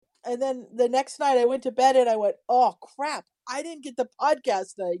And then the next night I went to bed and I went, oh crap, I didn't get the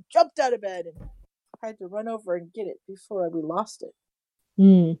podcast. And I jumped out of bed and tried to run over and get it before we lost it.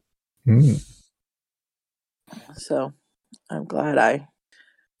 So I'm glad I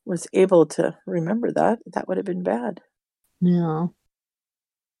was able to remember that. That would have been bad. Yeah.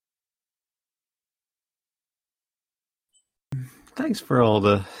 Thanks for all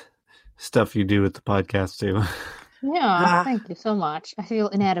the stuff you do with the podcast, too. Yeah, thank you so much. I feel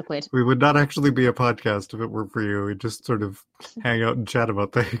inadequate. We would not actually be a podcast if it weren't for you. We'd just sort of hang out and chat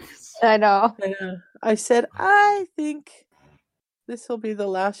about things. I know. I said, I think this will be the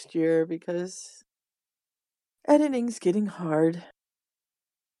last year because editing's getting hard.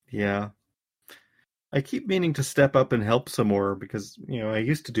 Yeah. I keep meaning to step up and help some more because, I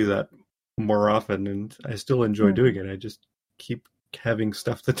used to do that more often and I still enjoy doing it. I just keep having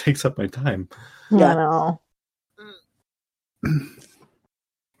stuff that takes up my time. Yeah. I know.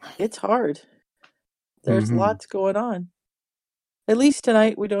 It's hard. There's lots going on. At least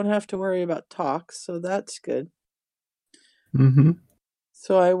tonight we don't have to worry about talks, so that's good.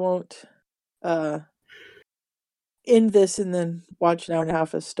 So I won't end this and then watch an hour and a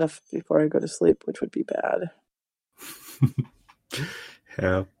half of stuff before I go to sleep, which would be bad.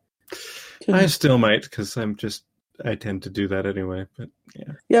 Yeah. I still might because I tend to do that anyway, but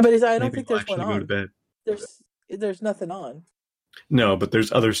yeah. Yeah, but I don't think there's one on. Go to bed. There's nothing on. No, but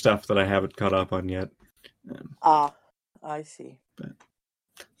there's other stuff that I haven't caught up on yet. I see. But,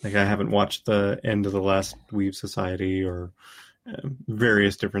 I haven't watched the end of the last Weave Society or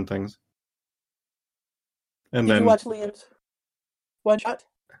various different things. And did you watch Liam's one shot?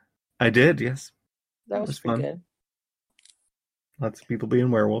 I did, yes. That was pretty good. Lots of people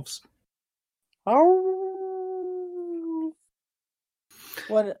being werewolves. Oh.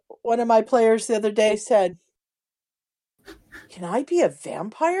 One of my players the other day said, "Can I be a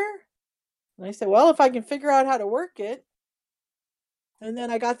vampire?" And I said, "Well, if I can figure out how to work it." And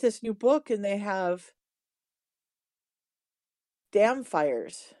then I got this new book, and they have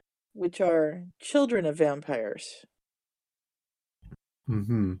Damfires, which are children of vampires.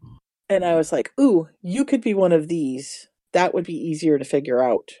 Mm-hmm. And I was like, "Ooh, you could be one of these. That would be easier to figure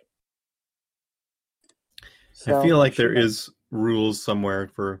out." So, I feel like there is rules somewhere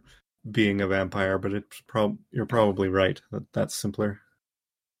for being a vampire, but you're probably right. That's simpler.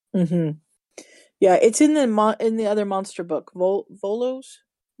 Mm-hmm. Yeah, it's in the other monster book, Volo's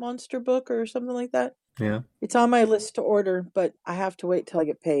monster book or something like that. Yeah, it's on my list to order, but I have to wait till I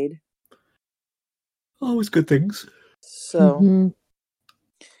get paid. Always good things. So,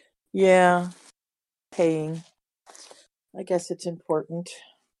 yeah, paying. I guess it's important.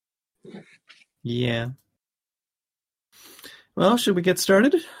 Yeah. Well, should we get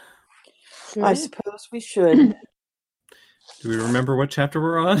started? Sure. I suppose we should. Do we remember what chapter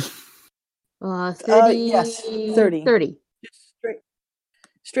we're on? 30. Yes, 30. 30.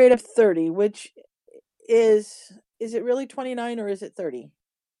 Straight up 30, which is it really 29 or is it 30?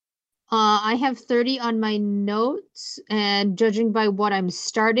 I have 30 on my notes, and judging by what I'm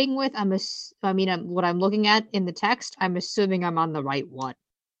starting with, what I'm looking at in the text, I'm assuming I'm on the right one.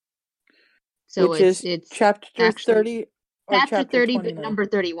 So which it's chapter 30 or chapter 30, 29? but number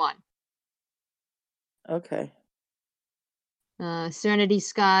 31. Okay. Serenity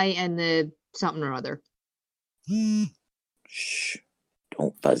Sky and the something or other. Shh.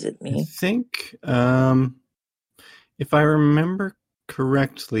 Don't buzz at me. I think, if I remember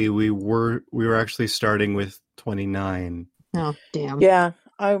correctly, we were actually starting with 29. Oh, damn. Yeah.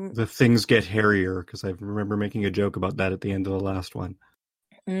 The things get hairier, because I remember making a joke about that at the end of the last one.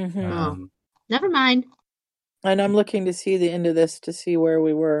 Mm-hmm. Never mind. And I'm looking to see the end of this to see where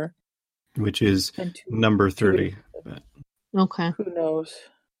we were. Which is number 30. Okay. Who knows?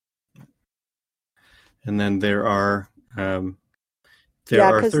 And then there are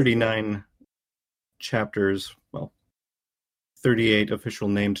 39 chapters, 38 official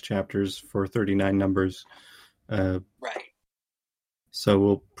named chapters for 39 numbers. Right. So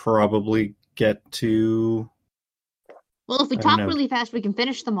we'll probably get to... Well, if we talk really fast, we can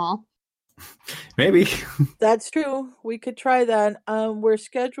finish them all. Maybe. That's true. We could try that. We're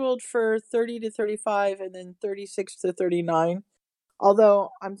scheduled for 30 to 35 and then 36 to 39. Although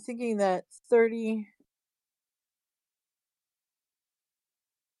I'm thinking that 30...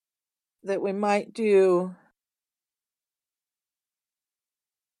 that we might do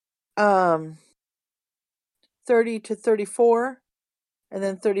 30 to 34 and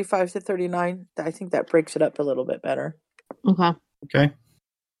then 35 to 39. I think that breaks it up a little bit better. Okay.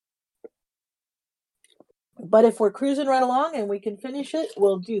 But if we're cruising right along and we can finish it,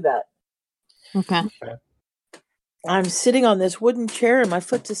 we'll do that. Okay. I'm sitting on this wooden chair and my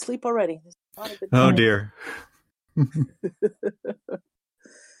foot's asleep already. This is not a good Oh sign. dear.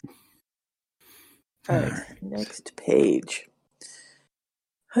 All right, next page.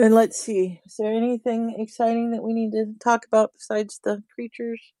 And let's see, is there anything exciting that we need to talk about besides the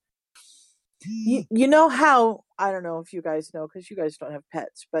creatures? You know how, I don't know if you guys know, because you guys don't have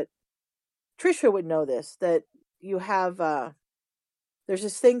pets, but Trisha would know this, that you have, there's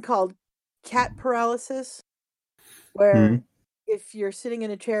this thing called cat paralysis, where if you're sitting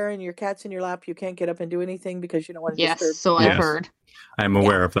in a chair and your cat's in your lap, you can't get up and do anything because you don't want to Yes, disturb so the I've cat. Yes. heard. I'm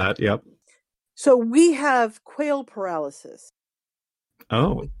aware of that. Yep. So we have quail paralysis.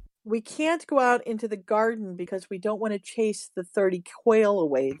 Oh. We can't go out into the garden because we don't want to chase the 30 quail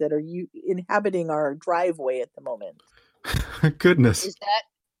away that are inhabiting our driveway at the moment. Goodness. Is that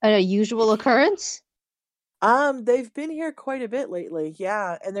a usual occurrence? They've been here quite a bit lately,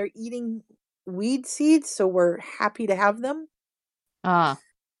 yeah, and they're eating weed seeds, so we're happy to have them. Ah.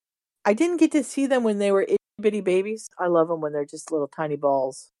 I didn't get to see them when they were itty bitty babies. I love them when they're just little tiny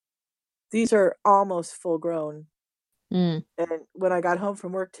balls. These are almost full grown. Mm. And when I got home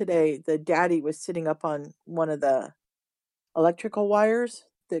from work today, the daddy was sitting up on one of the electrical wires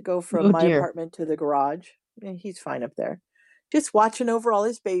that go from Oh, my dear. apartment to the garage. And he's fine up there. Just watching over all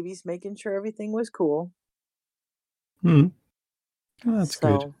his babies, making sure everything was cool. Oh, that's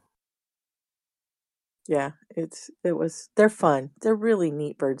good. Yeah, they're fun. They're really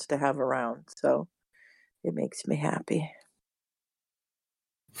neat birds to have around. So it makes me happy.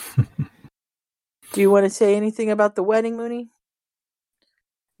 Do you want to say anything about the wedding, Mooney?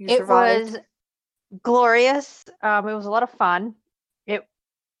 You survived? Was glorious. It was a lot of fun.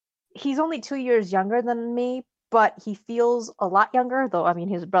 He's only 2 years younger than me, but he feels a lot younger, though. I mean,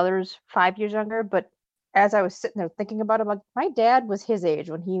 his brother's 5 years younger, but as I was sitting there thinking about him, like, my dad was his age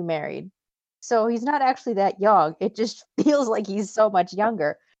when he married. So he's not actually that young. It just feels like he's so much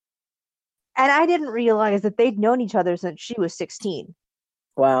younger. And I didn't realize that they'd known each other since she was 16.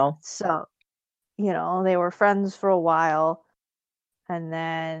 Wow. So, they were friends for a while. And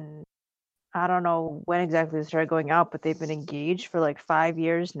then I don't know when exactly they started going out, but they've been engaged for like 5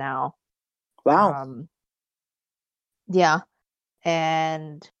 years now. Wow. Yeah.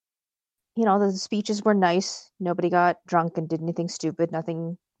 And, the speeches were nice. Nobody got drunk and did anything stupid.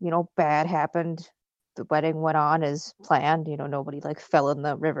 Nothing, bad happened. The wedding went on as planned. Nobody like fell in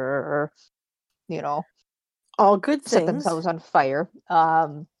the river or, all good set things. themselves on fire.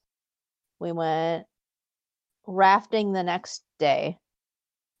 We went rafting the next day.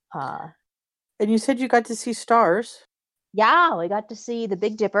 And you said you got to see stars. Yeah, we got to see the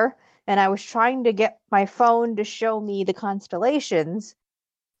Big Dipper, and I was trying to get my phone to show me the constellations,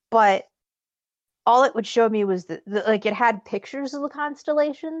 but all it would show me was like it had pictures of the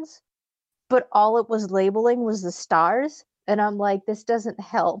constellations, but all it was labeling was the stars, and I'm like, this doesn't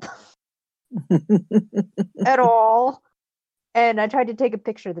help at all. And I tried to take a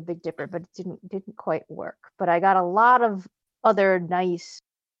picture of the Big Dipper, but it didn't quite work. But I got a lot of other nice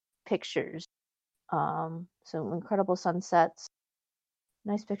pictures. Some incredible sunsets,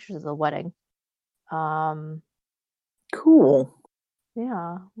 nice pictures of the wedding. Cool.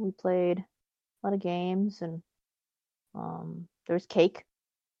 Yeah, we played a lot of games, and there was cake.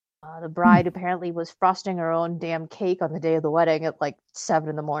 The bride apparently was frosting her own damn cake on the day of the wedding at like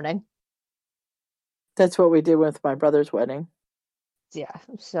 7 a.m. That's what we did with my brother's wedding. Yeah,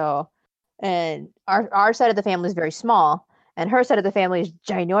 so, and our side of the family is very small, and her side of the family is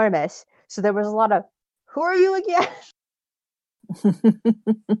ginormous. So there was a lot of, who are you again?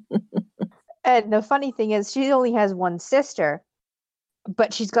 And the funny thing is, she only has one sister,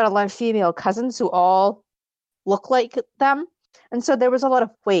 but she's got a lot of female cousins who all look like them. And so there was a lot of,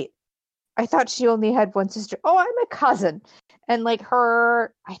 wait, I thought she only had one sister. Oh, I'm a cousin. And like I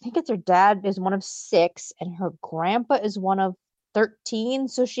think it's her dad is one of 6, and her grandpa is one of 13.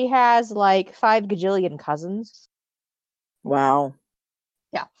 So she has like 5 gajillion cousins. Wow.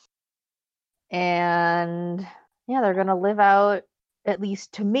 Yeah. And yeah, they're going to live out, at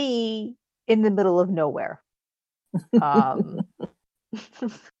least to me, in the middle of nowhere.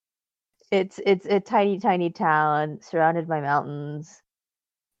 It's a tiny, tiny town surrounded by mountains,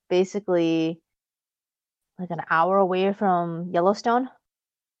 basically like an hour away from Yellowstone,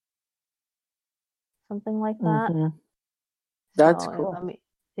 something like that. Mm-hmm. That's So, cool. I mean,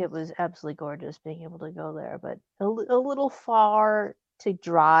 it was absolutely gorgeous being able to go there, but a little far to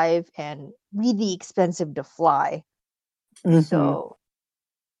drive and really expensive to fly. Mm-hmm. So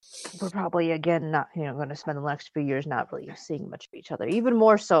we're probably again not going to spend the next few years not really seeing much of each other. Even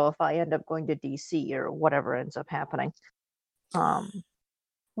more so if I end up going to DC or whatever ends up happening. I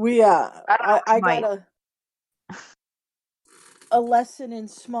a lesson in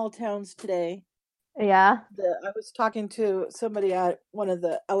small towns today. Yeah. I was talking to somebody at one of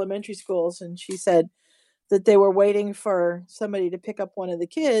the elementary schools, and she said that they were waiting for somebody to pick up one of the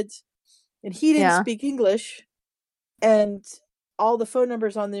kids, and he didn't Yeah. speak English, and all the phone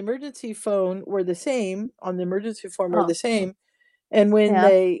numbers on the emergency phone were the same, on the emergency form were Oh. the same, and when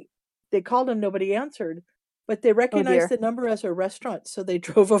Yeah. they called him, nobody answered, but they Oh recognized dear. the number as a restaurant, so they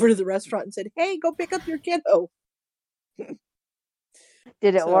drove over to the restaurant and said, "Hey, go pick up your kiddo."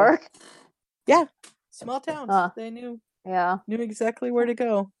 Did it So, work? yeah, small towns. Uh, They knew yeah. exactly where to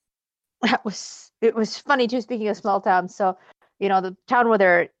go. It was funny too, speaking of small towns. So, the town where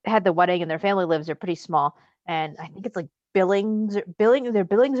they had the wedding and their family lives are pretty small. And I think it's like Billings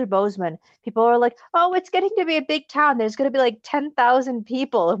or Bozeman. People are like, "Oh, it's getting to be a big town. There's going to be like 10,000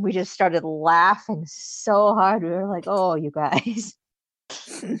 people." And we just started laughing so hard. We were like, "Oh, you guys."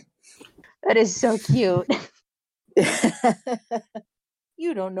 That is so cute.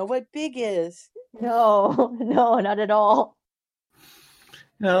 You don't know what big is. No, not at all.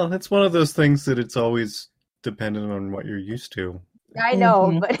 No, it's one of those things that it's always dependent on what you're used to. I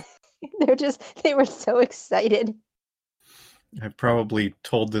know, but they were so excited. I've probably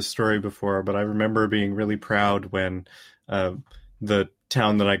told this story before, but I remember being really proud when the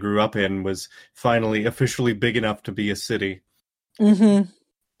town that I grew up in was finally officially big enough to be a city.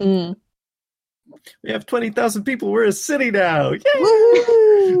 Mm-hmm. Mm. We have 20,000 people. We're a city now. Yay!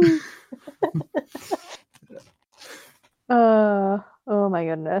 Woo! Oh my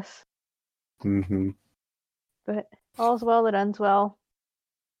goodness. Mm-hmm. But all's well that ends well.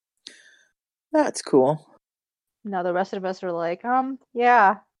 That's cool. Now the rest of us are like,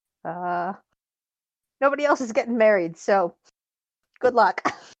 yeah. Nobody else is getting married, so good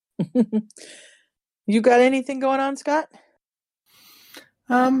luck. You got anything going on, Scott?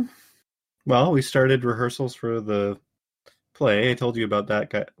 Well, we started rehearsals for the play. I told you about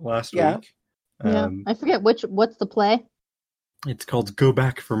that last Yeah. week. Yeah. I forget what's the play? It's called Go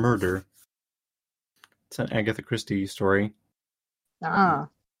Back for Murder. It's an Agatha Christie story. Ah.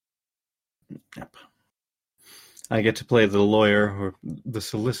 Yep. I get to play the lawyer or the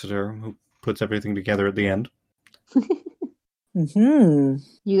solicitor who puts everything together at the end. Mm-hmm.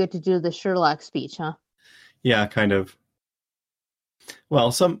 You get to do the Sherlock speech, huh? Yeah, kind of.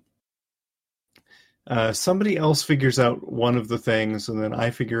 Well, somebody else figures out one of the things, and then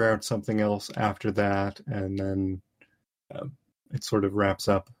I figure out something else after that, and then it sort of wraps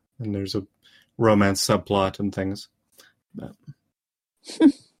up, and there's a romance subplot and things. But,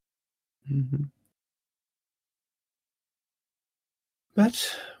 mm-hmm.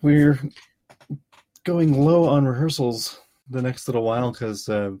 But we're going low on rehearsals the next little while because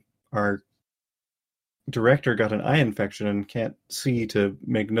our director got an eye infection and can't see to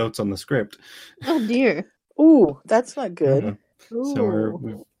make notes on the script. Oh dear. Ooh, that's not good. Yeah. So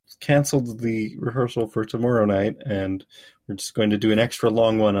we've canceled the rehearsal for tomorrow night, and we're just going to do an extra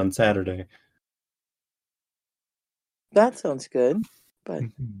long one on Saturday. That sounds good, but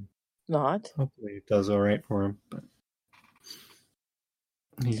not. Hopefully it does all right for him. But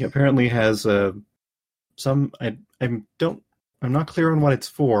he apparently has some. I'm not clear on what it's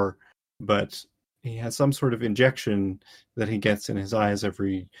for, but he has some sort of injection that he gets in his eyes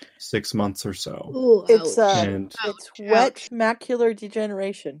every 6 months or so. Ooh, It's and it's wet macular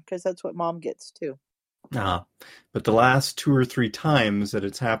degeneration because that's what Mom gets too. But the last 2 or 3 times that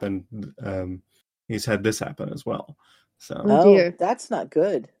it's happened, he's had this happen as well. So Oh dear. That's not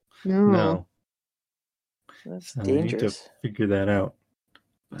good. no, That's so dangerous. I need to figure that out.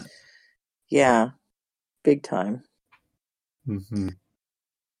 But, yeah, big time. mm-hmm.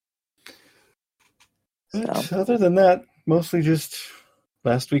 So. But other than that, mostly just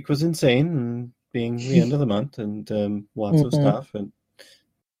last week was insane, and being the end of the month, and lots of stuff. And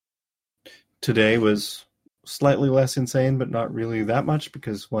today was slightly less insane, but not really that much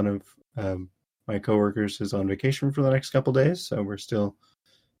because one of my coworkers is on vacation for the next couple days, so we're still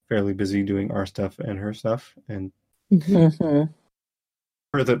fairly busy doing our stuff and her stuff. And heard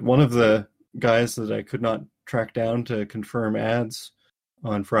that one of the guys that I could not track down to confirm ads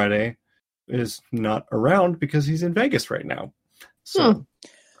on Friday is not around because he's in Vegas right now. So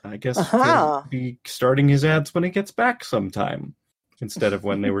I guess he'll be starting his ads when he gets back sometime instead of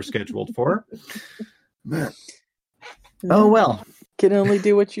when they were scheduled for. Oh, well. Can only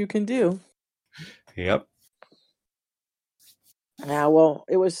do what you can do. Yep. Yeah, well,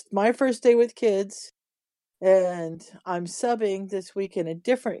 it was my first day with kids, and I'm subbing this week in a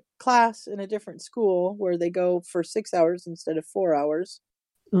different class in a different school where they go for 6 hours instead of 4 hours.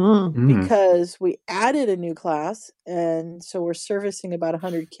 Because we added a new class, and so we're servicing about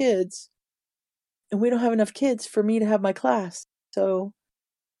 100 kids, and we don't have enough kids for me to have my class. So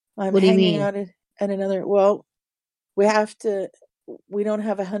I'm What do you hanging mean? out at another. Well, we don't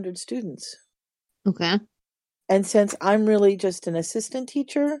have 100 students. Okay. And since I'm really just an assistant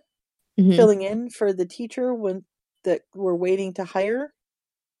teacher Mhm. filling in for the teacher that we're waiting to hire,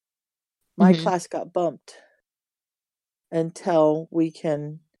 my Mhm. class got bumped until we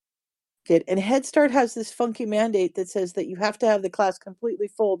can and Head Start has this funky mandate that says that you have to have the class completely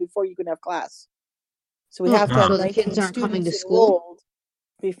full before you can have class. So we Oh, have to have so the 19 kids aren't coming students to school? enrolled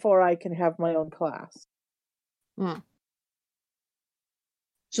before I can have my own class. Oh.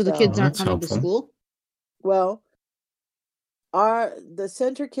 So the So- kids Well, aren't that's coming to helpful. school? Well, the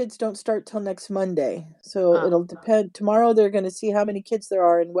center kids don't start till next Monday. So Oh. it'll depend. Tomorrow they're going to see how many kids there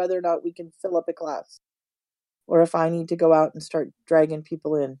are and whether or not we can fill up a class. Or if I need to go out and start dragging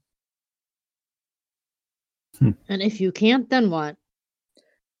people in. And if you can't, then what?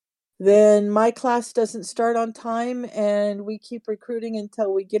 Then my class doesn't start on time and we keep recruiting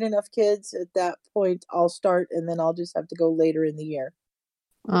until we get enough kids. At that point, I'll start and then I'll just have to go later in the year.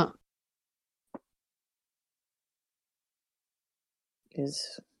 Oh.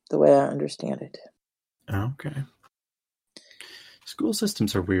 Is the way I understand it. Okay. School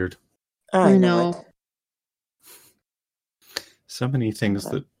systems are weird. I know it. So many things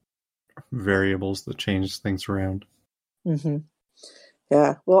variables that change things around. Mm-hmm.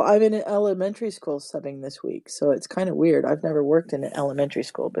 Yeah. Well, I'm in an elementary school subbing this week, so it's kind of weird. I've never worked in an elementary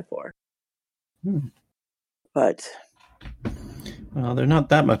school before. But Well, they're not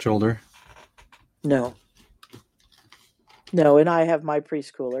that much older. no. No, and I have my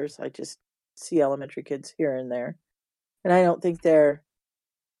preschoolers. I just see elementary kids here and there. And I don't think it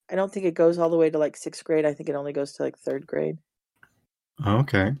goes all the way to like 6th grade. I think it only goes to like 3rd grade.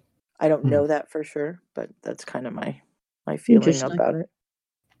 Okay. I don't know that for sure, but that's kind of my feeling about it.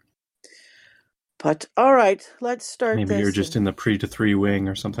 But all right, let's start. Maybe you're just in the pre to 3 wing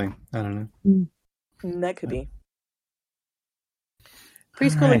or something. I don't know. That could be.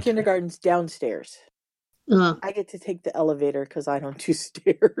 Preschool and kindergarten's downstairs. I get to take the elevator because I don't do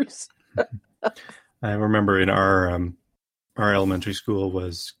stairs. I remember in our elementary school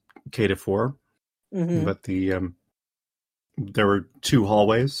was K to 4, but there were 2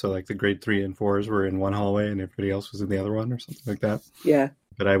 hallways, so like the grade 3 and 4s were in one hallway and everybody else was in the other one or something like that. Yeah.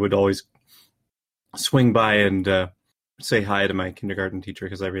 But I would always swing by and say hi to my kindergarten teacher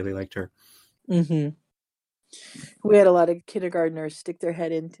because I really liked her. Mm-hmm. We had a lot of kindergartners stick their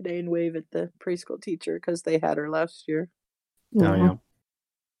head in today and wave at the preschool teacher because they had her last year. Oh, yeah.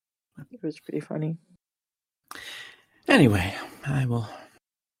 It was pretty funny. Anyway, I will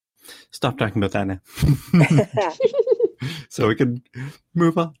stop talking about that now. So we can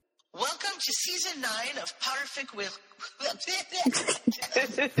move on. Welcome to season 9 of Potterfic with...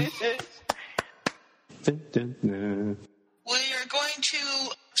 We are going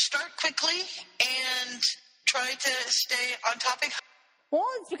to start quickly and try to stay on topic. Well,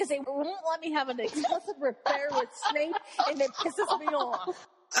 it's because they won't let me have an excessive affair with Snape, and it pisses me off.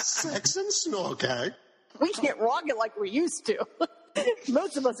 Sex and Snorkag? We can't rock it like we used to.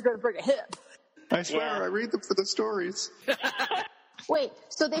 Most of us are going to bring a hip. I swear, I read them for the stories. Wait,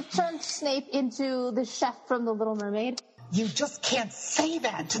 so they've turned Snape into the chef from The Little Mermaid? You just can't say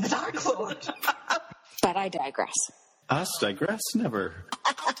that to the Dark Lord. But I digress. Us digress never.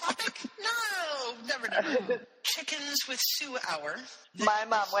 On topic? No, never. Chickens with Sue Hour. My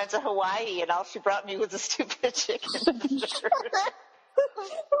mom went to Hawaii and all she brought me was a stupid chicken. Oh my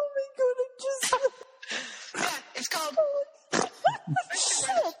god, Yeah, it's called...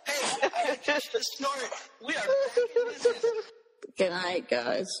 Hey, Snort, we are back in business. Good night,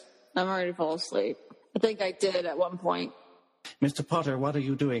 guys. I'm ready to fall asleep. I think I did at one point. Mr. Potter, what are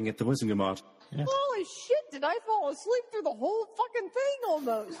you doing at the Wizengamot? Yeah. Holy shit, did I fall asleep through the whole fucking thing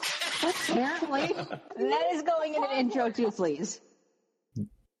almost? Apparently. That is going in an intro too, please.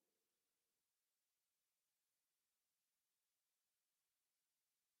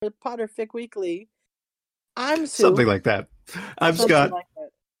 Potterfic Weekly. I'm Sue. Something like that. I'm Scott. Like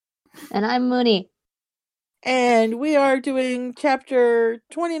that. And I'm Mooney. And we are doing chapter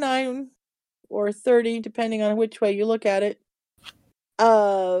 29 or 30, depending on which way you look at it,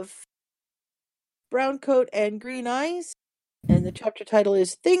 of Brown Coat and Green Eyes. And the chapter title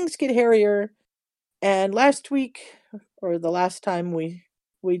is Things Get Hairier. And last week, or the last time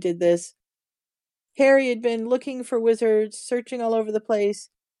we did this, Harry had been looking for wizards, searching all over the place,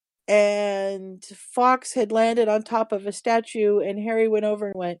 and Fawkes had landed on top of a statue, and Harry went over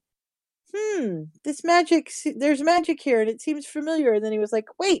and went, there's magic here, and it seems familiar. And then he was like,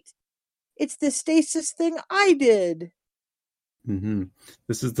 wait, it's the stasis thing I did.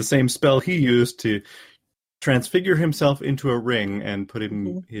 This is the same spell he used to transfigure himself into a ring and put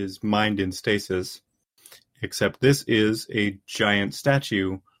his mind in stasis. Except this is a giant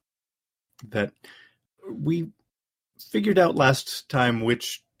statue that we figured out last time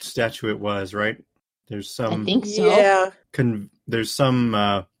which statue it was, right? There's some I think so. Yeah. there's some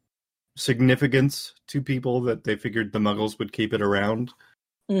significance to people that they figured the Muggles would keep it around.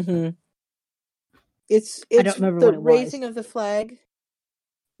 Mm-hmm. It's I don't remember the what it was. raising of the flag.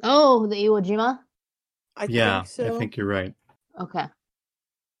 Oh, the Iwo Jima? I Yeah, think so. I think you're right. Okay.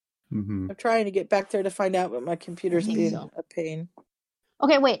 Mm-hmm. I'm trying to get back there to find out, but my computer's think being so. a pain.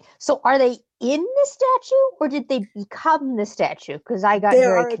 Okay, wait. So are they in the statue or did they become the statue? Because I got They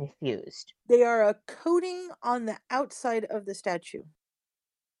very are- confused. They are a coating on the outside of the statue.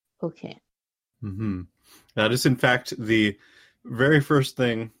 Okay. Mm-hmm. That is, in fact, the very first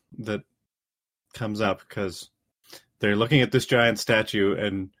thing that comes up, because they're looking at this giant statue,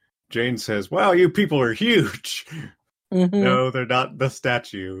 and Jane says, "Wow, you people are huge." Mm-hmm. No, they're not the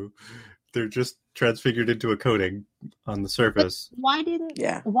statue. They're just transfigured into a coating on the surface. Why didn't?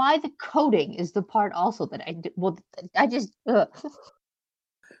 Yeah. Why the coding is the part also that I did? Well, I just.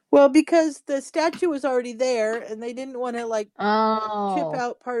 Well, because the statue was already there, and they didn't want to chip Oh.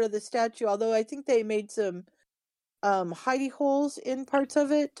 out part of the statue. Although I think they made some hidey holes in parts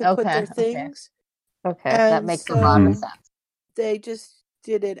of it to put their Okay, okay. things. Okay, that And makes a lot of so- sense. They just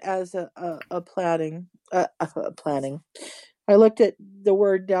did it as a planning. Planning. I looked at the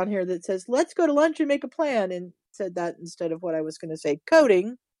word down here that says, "Let's go to lunch and make a plan," and said that instead of what I was going to say,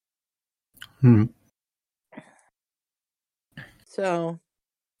 coding. Hmm. So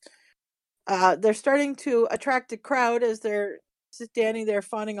they're starting to attract a crowd as they're standing there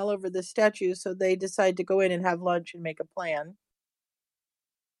fawning all over the statue. So they decide to go in and have lunch and make a plan.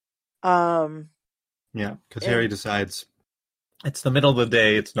 Yeah, because And- Harry decides it's the middle of the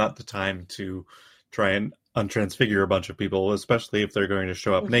day. It's not the time to try and untransfigure a bunch of people, especially if they're going to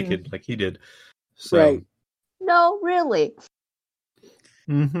show up Mhm. naked like he did. So, Right. No, really.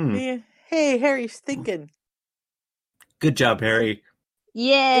 mhm. Yeah. Hey, Harry's thinking. Good job, Harry.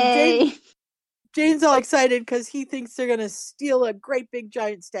 Yay! Jane's all excited because he thinks they're gonna steal a great big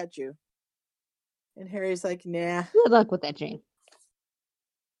giant statue. And Harry's like, nah. Good luck with that, Jane.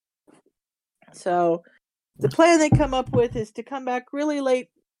 So the plan they come up with is to come back really late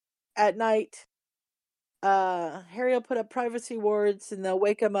at night. Harry will put up privacy wards and they'll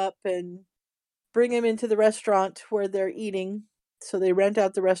wake him up and bring him into the restaurant where they're eating. So they rent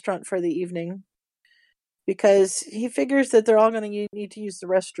out the restaurant for the evening because he figures that they're all going to need to use the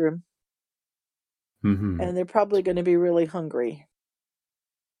restroom Hmm. and they're probably going to be really hungry.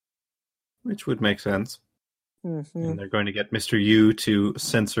 Which would make sense. Mm-hmm. And they're going to get Mr. Yu to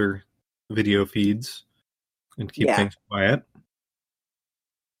censor video feeds and keep Yeah. things quiet.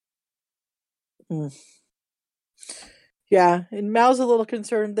 Yeah, and Mal's a little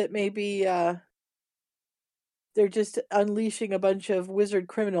concerned that maybe they're just unleashing a bunch of wizard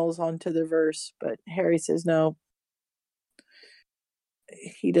criminals onto the verse, but Harry says no.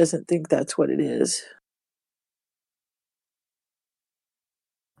 He doesn't think that's what it is.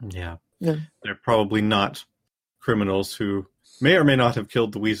 Yeah. Yeah. They're probably not criminals who may or may not have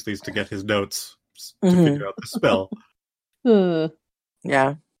killed the Weasleys to get his notes to Mhm. figure out the spell.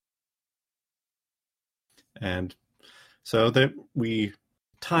 Yeah. And so that we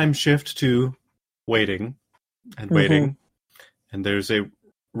time shift to waiting and waiting. And there's a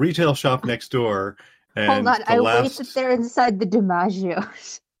retail shop next door. And Hold on, the I last... waited there inside the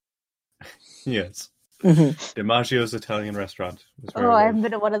DiMaggio's. Yes. Mhm. DiMaggio's Italian restaurant. is where Oh, I they haven't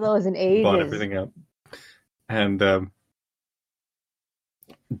been to one of those in ages. bought everything up. And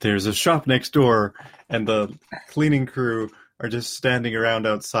there's a shop next door, and the cleaning crew are just standing around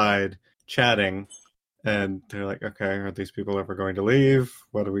outside chatting. And they're like, okay, are these people ever going to leave?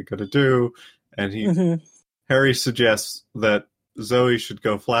 What are we going to do? And Mhm. Harry suggests that Zoe should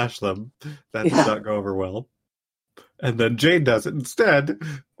go flash them. That does Yeah. not go over well. And then Jane does it instead,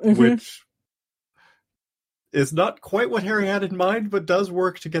 Mhm. which is not quite what Harry had in mind, but does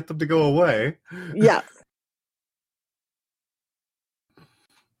work to get them to go away. Yeah.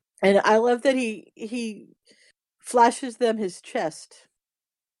 And I love that he flashes them his chest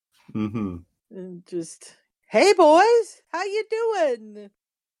Mm-hmm. and just, "Hey boys, how you doing?"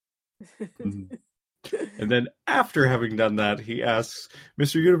 Mhm. And then after having done that, he asks,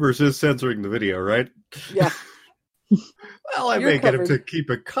 Mr. Universe is censoring the video, right? Yeah. Well, I You're may get him covered. to keep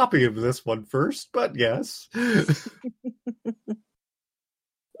a copy of this one first, but yes.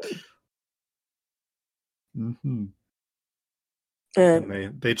 Mm-hmm. And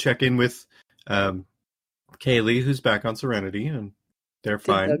And they check in with Kaylee, who's back on Serenity, and they're Dig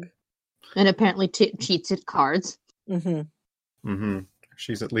fine. Dug. And apparently cheats at cards. Mm-hmm. Mm-hmm.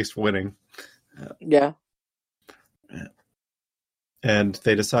 She's at least winning. Yeah. And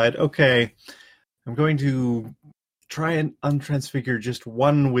they decide, okay, I'm going to try and untransfigure just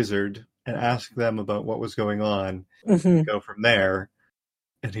one wizard and ask them about what was going on. Mm-hmm. Go from there.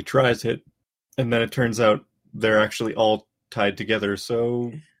 And he tries it, and then it turns out they're actually all tied together.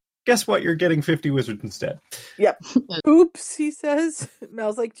 So guess what? You're getting 50 wizards instead. Yep. Oops, he says. And I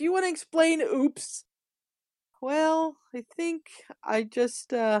was like, do you want to explain oops? Well, I think I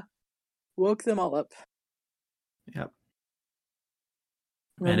just woke them all up. Yep.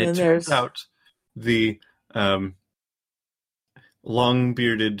 And And then it turns out the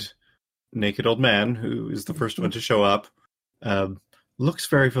long-bearded naked old man, who is the first one to show up, looks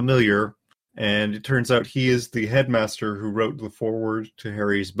very familiar, and it turns out he is the headmaster who wrote the foreword to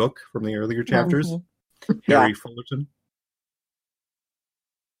Harry's book from the earlier chapters, Harry Fullerton.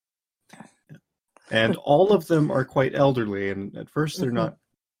 And all of them are quite elderly, and at first they're not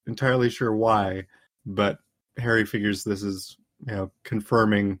entirely sure why, but Harry figures this is,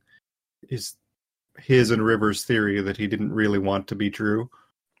 confirming his and River's theory that he didn't really want to be true.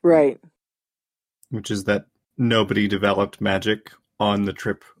 Right. Which is that nobody developed magic on the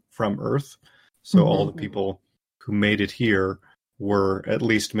trip from Earth. So all the people who made it here were at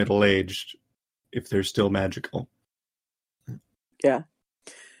least middle-aged, if they're still magical. Yeah.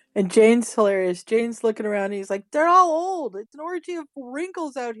 And Jane's hilarious. Jane's looking around and he's like, they're all old. It's an orgy of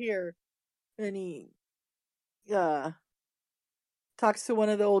wrinkles out here. And he talks to one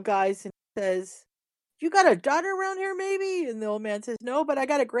of the old guys and says, you got a daughter around here maybe? And the old man says, no, but I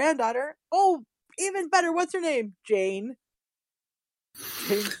got a granddaughter. Oh, even better. What's her name? Jane.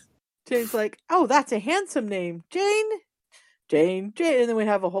 Jane's like, oh, that's a handsome name. Jane. And then we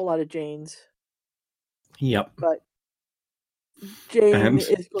have a whole lot of Janes. Yep. But Jane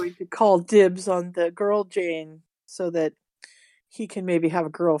is going to call dibs on the girl Jane so that he can maybe have a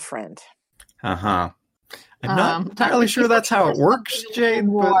girlfriend. Uh-huh. I'm not entirely sure that's how it works,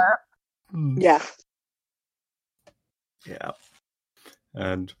 Jane, but... Yeah. Yeah.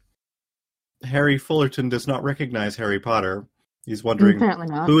 And Harry Fullerton does not recognize Harry Potter. He's wondering,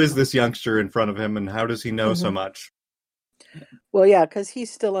 who is this youngster in front of him and how does he know so much? Well, yeah, because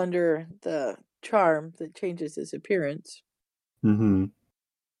he's still under the charm that changes his appearance. Mm-hmm.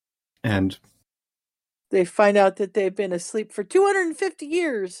 And they find out that they've been asleep for 250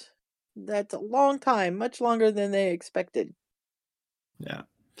 years. That's a long time, much longer than they expected. Yeah,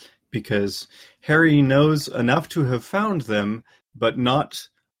 because Harry knows enough to have found them, but not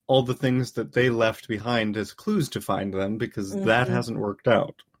all the things that they left behind as clues to find them, because that hasn't worked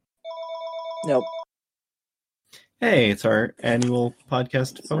out. Nope. Hey, it's our annual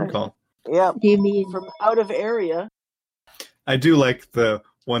podcast phone call. Yeah. You mean from out of area? I do like the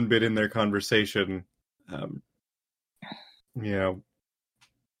one bit in their conversation.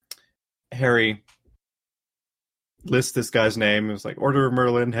 Harry lists this guy's name. It was like Order of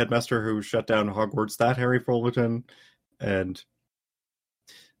Merlin, headmaster who shut down Hogwarts. That Harry Fullerton, and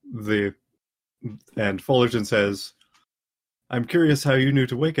Fullerton says, I'm curious how you knew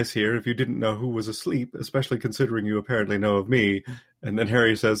to wake us here if you didn't know who was asleep, especially considering you apparently know of me. And then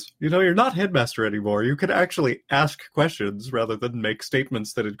Harry says, you're not headmaster anymore. You can actually ask questions rather than make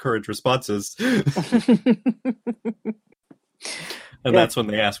statements that encourage responses. And that's when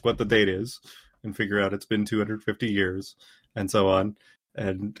they ask what the date is and figure out it's been 250 years and so on.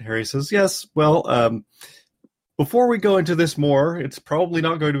 And Harry says, yes, well, before we go into this more, it's probably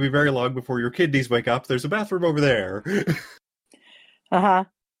not going to be very long before your kidneys wake up. There's a bathroom over there. Uh-huh.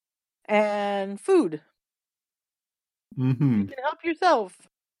 And food. Mm-hmm. You can help yourself.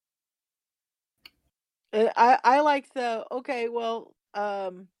 I like the, okay, well,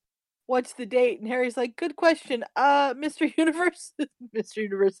 what's the date? And Harry's like, good question. Mr. Universe? Mr.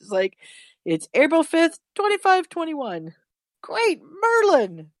 Universe is like, it's April 5th, 2521. Great,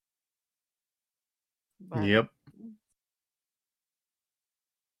 Merlin! But, yep.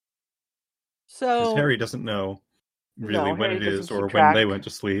 So Harry doesn't know really when it is or track. when they went to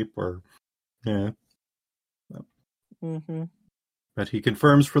sleep or, yeah. Mm-hmm. But he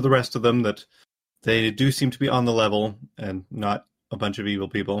confirms for the rest of them that they do seem to be on the level and not a bunch of evil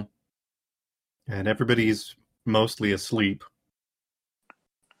people. And everybody's mostly asleep.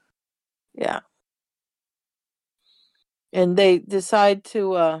 Yeah. And they decide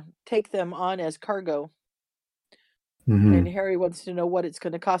to take them on as cargo. Mm-hmm. And Harry wants to know what it's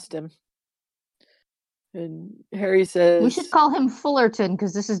going to cost him. And Harry says... We should call him Fullerton,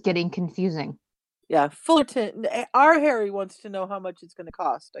 because this is getting confusing. Yeah, Fullerton. Our Harry wants to know how much it's going to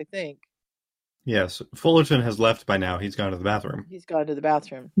cost, I think. Yes, Fullerton has left by now. He's gone to the bathroom. He's gone to the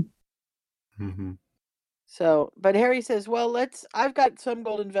bathroom. Mm-hmm. So, but Harry says, well, I've got some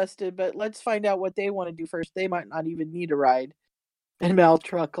gold invested, but let's find out what they want to do first. They might not even need a ride. And Mal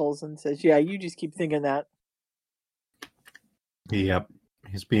truckles and says, yeah, you just keep thinking that. Yep.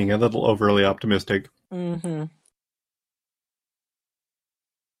 He's being a little overly optimistic. Mm-hmm.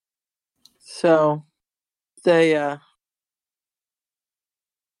 So, they,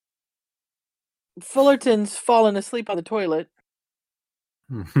 Fullerton's fallen asleep on the toilet.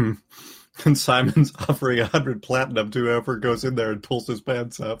 Mm-hmm. And Simon's offering 100 platinum to whoever goes in there and pulls his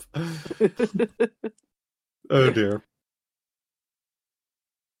pants up. Oh, dear.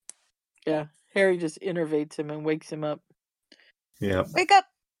 Yeah, Harry just innervates him and wakes him up. Yeah. Wake up!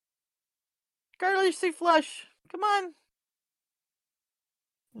 Garlicky flush! Come on!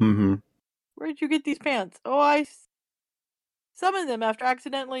 Mm-hmm. Where'd you get these pants? Oh, I summoned them after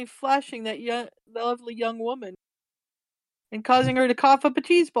accidentally flashing that lovely young woman and causing her to cough up a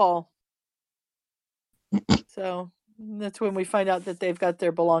cheese ball. So that's when we find out that they've got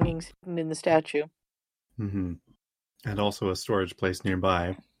their belongings hidden in the statue. Mm-hmm. And also a storage place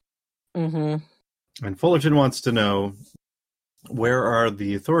nearby. Mm-hmm. And Fullerton wants to know, where are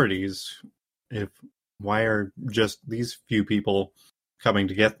the authorities? Why are just these few people coming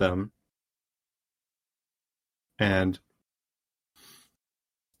to get them? And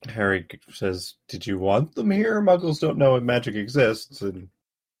Harry says, did you want them here? Muggles don't know if magic exists. And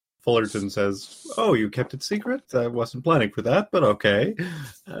Fullerton says, oh, you kept it secret? I wasn't planning for that, but okay.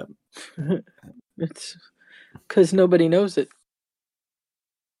 It's because nobody knows it.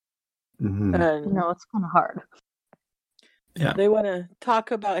 Mm-hmm. And No, it's kind of hard. Yeah. they want to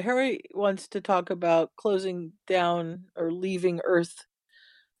talk about, Harry wants to talk about closing down or leaving Earth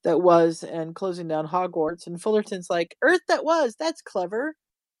that was and closing down Hogwarts. And Fullerton's like, Earth that was, that's clever.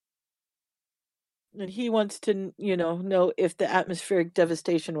 And he wants to, know if the atmospheric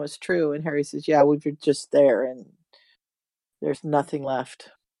devastation was true. And Harry says, yeah, we were just there and there's nothing left.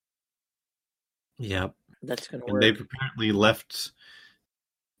 Yeah. That's going to And work. they've apparently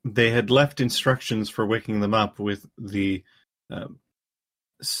they had left instructions for waking them up with the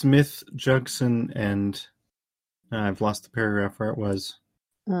Smith, Jugson, and I've lost the paragraph where it was.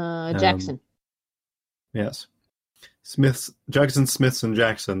 Jackson. Yes. Jugson, Smiths, and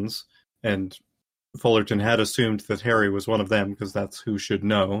Jacksons. And Fullerton had assumed that Harry was one of them because that's who should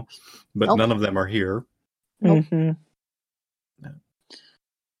know. But Nope. none of them are here. Nope. Mm-hmm. No.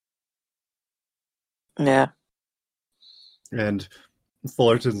 Yeah. And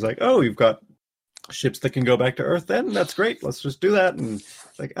Fullerton's like, oh, you've got ships that can go back to Earth then? That's great. Let's just do that. And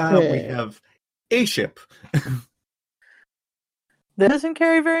it's like, we have a ship. That doesn't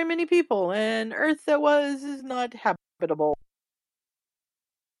carry very many people, and Earth that was is not habitable.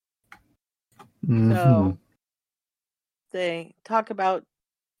 Mm-hmm. So they talk about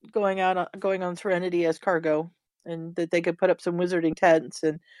going on Serenity as cargo, and that they could put up some wizarding tents.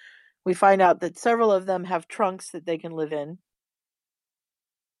 And we find out that several of them have trunks that they can live in.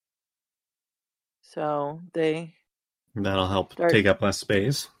 So That'll help take up less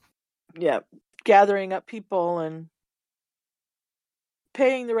space. Yeah, gathering up people and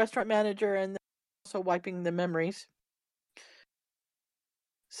paying the restaurant manager, and also wiping the memories.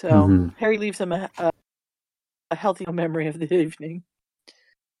 So Harry leaves them a healthy memory of the evening.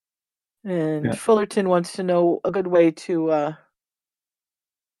 And Fullerton wants to know a good way to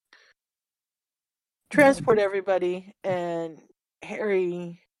transport everybody, and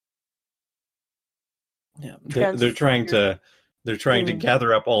Harry. Yeah, they're trying to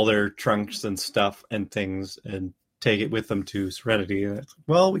gather up all their trunks and stuff and things and take it with them to Serenity. And it's,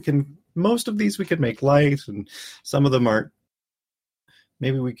 well, most of these we can make light, and some of them aren't.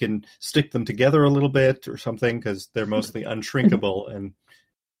 Maybe we can stick them together a little bit or something because they're mostly unshrinkable. And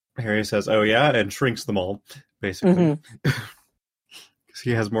Harry says, "Oh yeah," and shrinks them all basically because he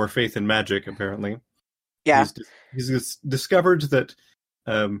has more faith in magic. Apparently, yeah, he's discovered that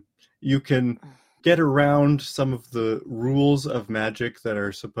you can get around some of the rules of magic that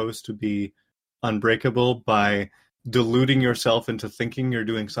are supposed to be unbreakable by deluding yourself into thinking you're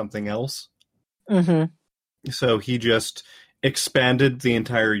doing something else. Mm-hmm. So he just expanded the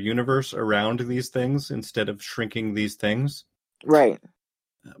entire universe around these things instead of shrinking these things. Right.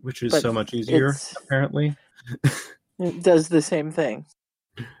 Which is so much easier, apparently. It does the same thing.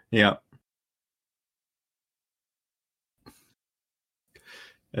 Yeah.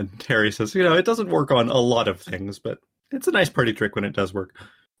 And Harry says, it doesn't work on a lot of things, but it's a nice party trick when it does work.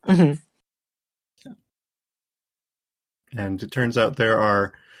 Mm-hmm. Yeah. And it turns out there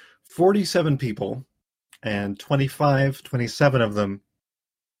are 47 people, and 27 of them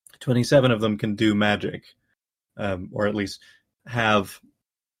can do magic, or at least have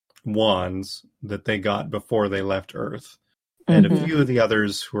wands that they got before they left Earth. And a few of the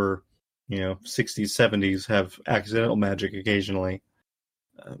others who are, 60s, 70s have accidental magic occasionally.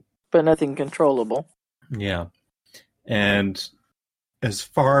 But nothing controllable. Yeah. And as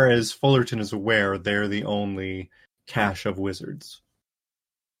far as Fullerton is aware, they're the only cache of wizards.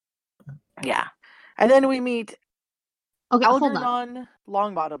 Yeah. And then we meet hold on. Algernon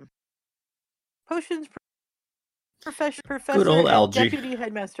Longbottom. Potions professor Good old and Algie. deputy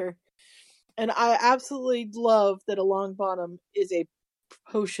headmaster. And I absolutely love that a Longbottom is a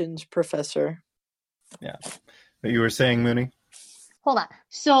potions professor. Yeah. What you were saying, Mooney? Hold on.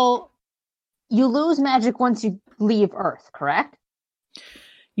 So you lose magic once you leave Earth, correct?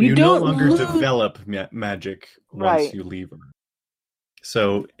 You no don't longer lose... develop magic once right. you leave Earth.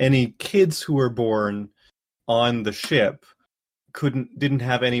 So any kids who were born on the ship didn't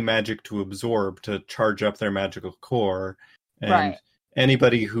have any magic to absorb to charge up their magical core, and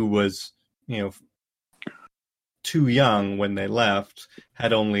anybody who was too young when they left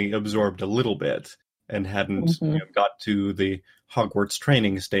had only absorbed a little bit and hadn't got to the Hogwarts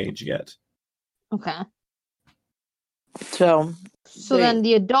training stage yet. Okay. So then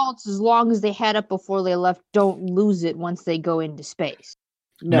the adults, as long as they had it before they left, don't lose it once they go into space.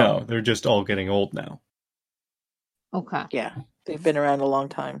 No, they're just all getting old now. Okay. Yeah, they've been around a long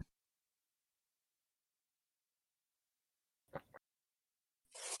time.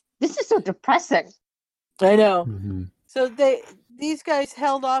 This is so depressing. I know. Mm-hmm. So these guys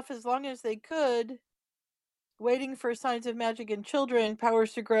held off as long as they could, waiting for signs of magic in children,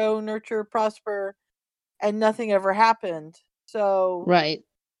 powers to grow, nurture, prosper, and nothing ever happened. So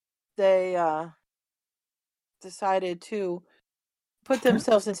they decided to put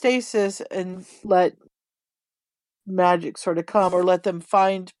themselves in stasis and let magic sort of come, or let them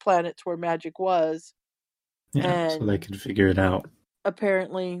find planets where magic was. Yeah, so they could figure it out.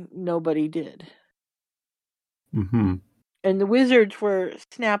 Apparently, nobody did. Mm-hmm. And the wizards were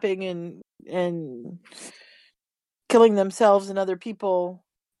snapping and killing themselves and other people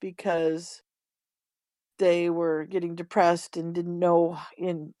because they were getting depressed and didn't know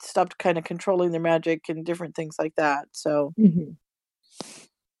and stopped kind of controlling their magic and different things like that. So,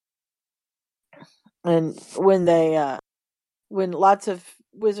 and when lots of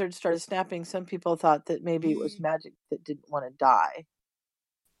wizards started snapping, some people thought that maybe it was magic that didn't want to die.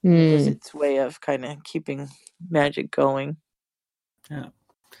 It was its way of kind of keeping magic going. Yeah.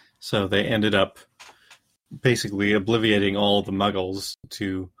 So they ended up basically obliviating all the muggles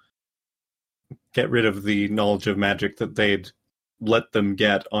to get rid of the knowledge of magic that they'd let them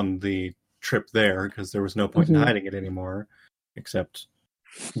get on the trip there, because there was no point in hiding it anymore, except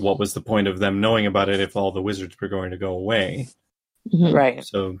what was the point of them knowing about it if all the wizards were going to go away? Right.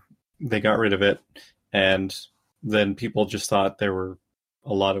 So they got rid of it, and then people just thought there were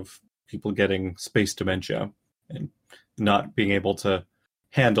a lot of people getting space dementia and not being able to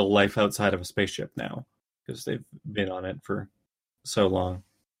handle life outside of a spaceship now, because they've been on it for so long.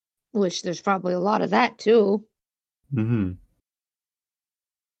 Which there's probably a lot of that too. Mm-hmm.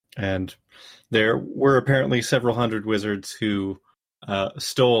 And there were apparently several hundred wizards who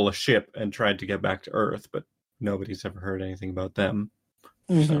stole a ship and tried to get back to Earth, but nobody's ever heard anything about them.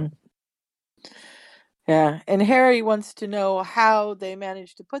 So. Yeah, and Harry wants to know how they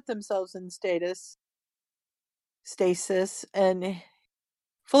managed to put themselves in stasis, and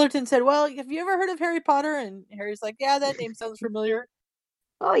Fullerton said, "Well, have you ever heard of Harry Potter?" And Harry's like, "Yeah, that name sounds familiar."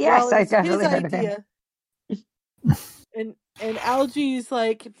 Oh yes, I definitely heard of him. And Algie's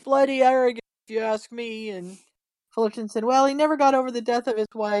like, "Bloody arrogant, if you ask me." And Fullerton said, "Well, he never got over the death of his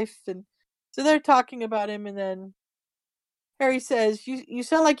wife." And so they're talking about him, and then Harry says, you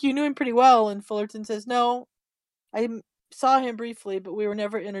sound like you knew him pretty well. And Fullerton says, "No, I saw him briefly, but we were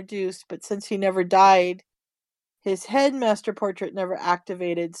never introduced. But since he never died, his headmaster portrait never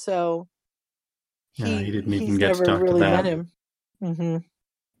activated, so he didn't even get to talk really to that. Met him." Mm-hmm.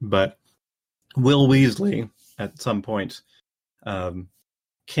 But Will Weasley, at some point,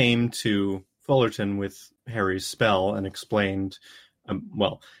 came to Fullerton with Harry's spell and explained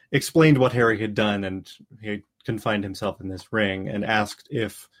what Harry had done, and he had confined himself in this ring, and asked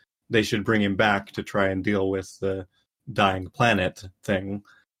if they should bring him back to try and deal with the dying planet thing.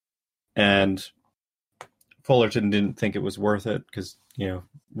 And Fullerton didn't think it was worth it, because,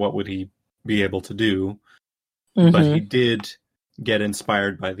 what would he be able to do? But he did get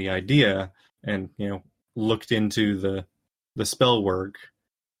inspired by the idea and, looked into the spell work,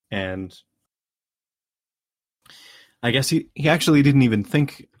 and I guess he actually didn't even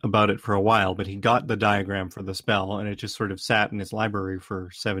think about it for a while, but he got the diagram for the spell, and it just sort of sat in his library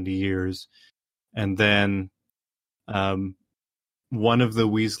for 70 years. And then one of the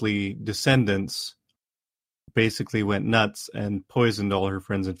Weasley descendants basically went nuts and poisoned all her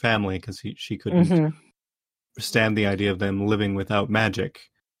friends and family because she couldn't stand the idea of them living without magic.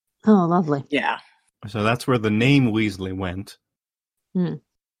 Oh, lovely. Yeah. So that's where the name Weasley went.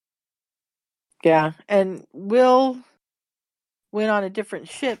 Yeah. And Will went on a different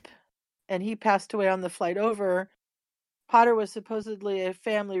ship, and he passed away on the flight over. Potter was supposedly a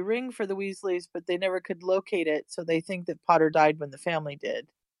family ring for the Weasleys, but they never could locate it, so they think that Potter died when the family did.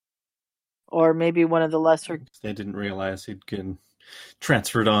 Or maybe one of the lesser... They didn't realize he'd been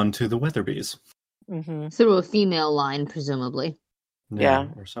transferred on to the Weatherbys. Through a female line, presumably. Yeah.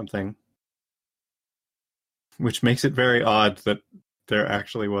 Or something. Which makes it very odd that there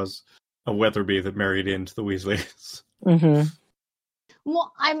actually was a Weatherby that married into the Weasleys.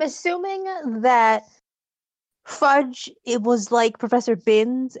 Well, I'm assuming that Fudge, it was like Professor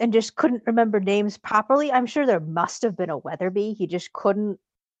Binns and just couldn't remember names properly. I'm sure there must have been a Weatherby. He just couldn't,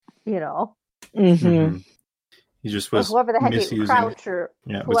 He just was whoever the heck misusing... Crouch or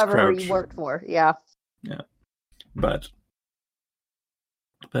whoever he worked for. Yeah. But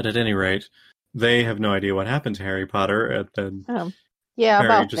at any rate, they have no idea what happened to Harry Potter, and then Harry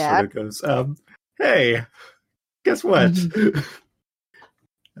about just that. sort of goes, hey, guess what?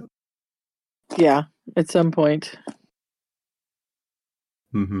 Yeah, at some point.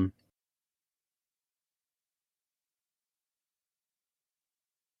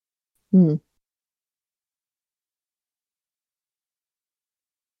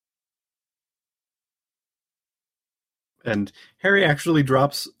 And Harry actually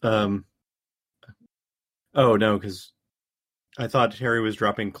drops... oh, no, because I thought Harry was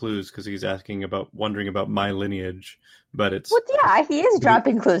dropping clues because he's wondering about my lineage, but it's... Well, yeah, he is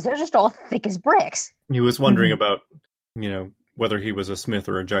dropping clues. They're just all thick as bricks. He was wondering about, whether he was a Smith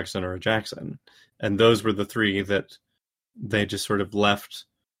or a Jackson or a Jackson. And those were the three that they just sort of left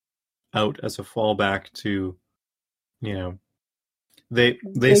out as a fallback to,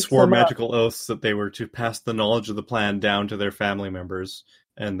 They swore magical oaths that they were to pass the knowledge of the plan down to their family members,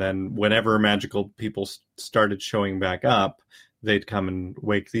 and then whenever magical people started showing back up, they'd come and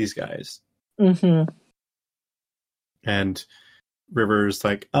wake these guys. And River's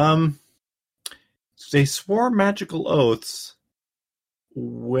like, they swore magical oaths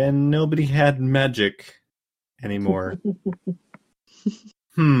when nobody had magic anymore.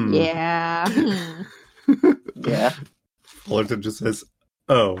 Yeah. Yeah. Fullerton just says,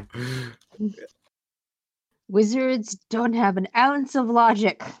 oh. Wizards don't have an ounce of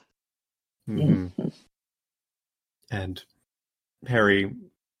logic. And Harry,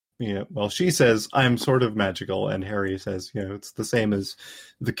 she says, I'm sort of magical, and Harry says, it's the same as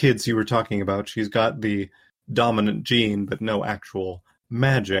the kids you were talking about. She's got the dominant gene, but no actual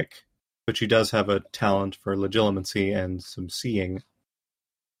magic. But she does have a talent for legilimency and some seeing.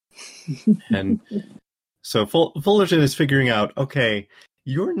 And so Fullerton is figuring out, okay,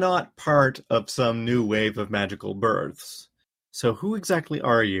 you're not part of some new wave of magical births. So who exactly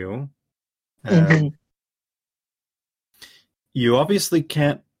are you? You obviously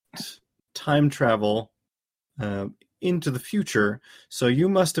can't time travel into the future, so you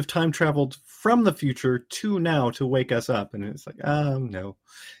must have time traveled from the future to now to wake us up. And it's like, no,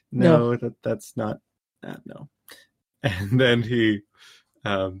 that's not that, no. And then he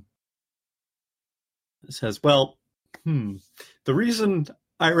says, well, the reason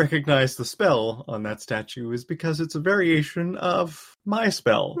I recognize the spell on that statue is because it's a variation of my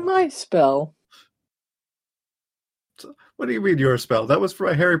spell. My spell? What do you mean your spell? That was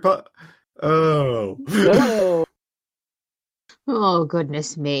for Harry Potter. Oh. Oh. Oh,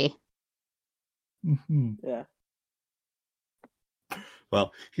 goodness me. Yeah.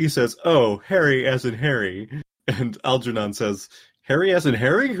 Well, he says, oh, Harry as in Harry. And Algernon says, Harry as in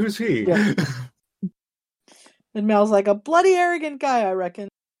Harry? Who's he? Yeah. And Mal's like, a bloody arrogant guy, I reckon.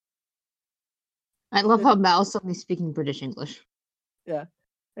 I love how Mal's suddenly speaking British English. Yeah.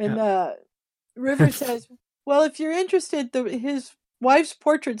 And River says, well, if you're interested, his wife's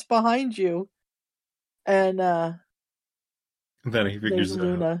portrait's behind you. And then he figures it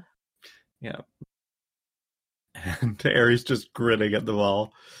Luna. out. Yeah. And Harry's just grinning at the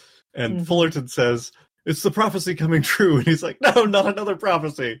wall. And Fullerton says, it's the prophecy coming true. And he's like, no, not another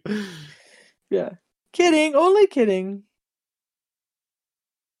prophecy. Yeah. Kidding. Only kidding.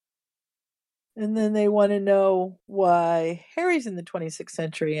 And then they want to know why Harry's in the 26th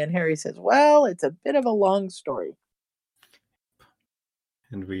century. And Harry says, well, it's a bit of a long story.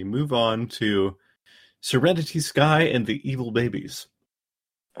 And we move on to Serenity Sky and the Evil Babies.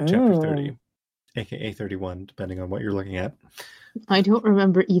 Chapter 30. AKA 31, depending on what you're looking at. I don't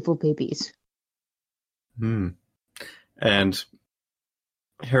remember Evil Babies. And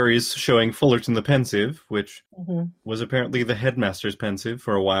Harry's showing Fullerton the Pensieve, which Mm-hmm. was apparently the headmaster's Pensieve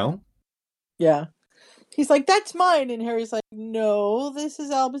for a while. Yeah. He's like, that's mine. And Harry's like, no, this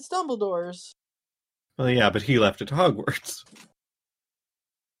is Albus Dumbledore's. Well, yeah, but he left it to Hogwarts.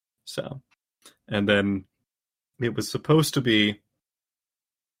 So, and then it was supposed to be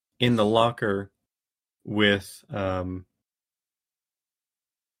in the locker with The in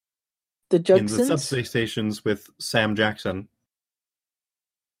the Jugsons? subspace stations with Sam Jackson,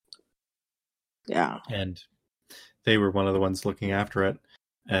 Yeah. and they were one of the ones looking after it.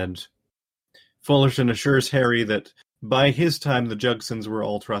 And Fullerton assures Harry that by his time the Jugsons were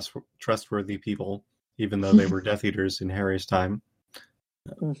all trustworthy people, even though they were Death Eaters in Harry's time.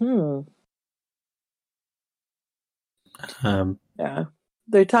 Mm-hmm. Um, Yeah.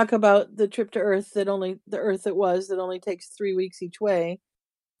 They talk about the trip to Earth that only takes 3 weeks each way.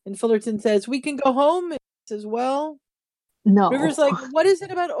 And Fullerton says, we can go home. And he says, well, No. River's like, what is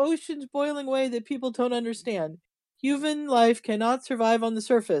it about oceans boiling away that people don't understand? Human life cannot survive on the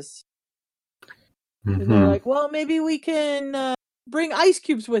surface. And they're like, well, maybe we can bring ice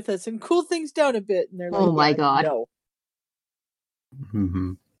cubes with us and cool things down a bit. And they're like, Oh my yeah, God. no.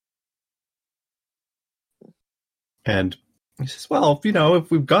 Mm-hmm. And he says, well,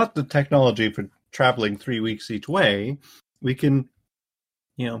 if we've got the technology for traveling 3 weeks each way, we can,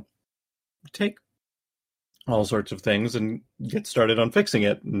 take all sorts of things and get started on fixing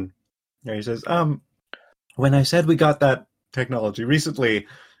it. And he says, when I said we got that technology recently,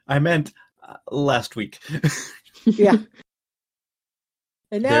 I meant last week. Yeah.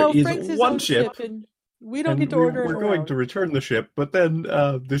 And now There is Frank's his one own ship, and we don't and get to order we're it going around. to return the ship, but then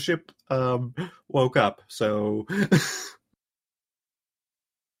the ship woke up, so...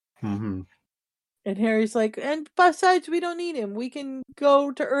 Mm-hmm. And Harry's like, and besides, we don't need him. We can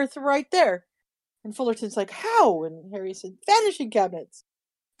go to Earth right there. And Fullerton's like, how? And Harry said, vanishing cabinets.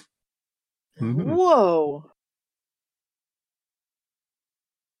 Mm-hmm. Whoa.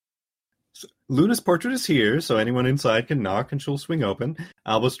 Luna's portrait is here, so anyone inside can knock and she'll swing open.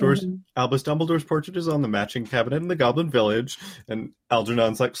 Albus Dumbledore's portrait is on the matching cabinet in the Goblin Village, and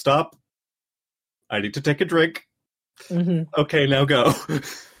Algernon's like, stop. I need to take a drink. Mm-hmm. Okay, now go.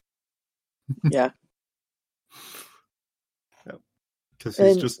 Yeah. Because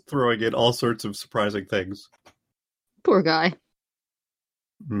he's just throwing in all sorts of surprising things. Poor guy.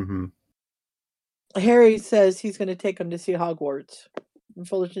 Mm-hmm. Harry says he's going to take him to see Hogwarts. And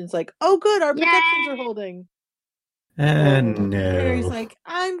Fullerton's like, oh, good, our protections are holding. And no. Harry's like,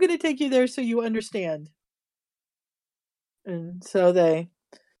 I'm going to take you there so you understand. And so they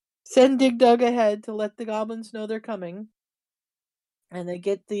send Dig Dug ahead to let the goblins know they're coming. And they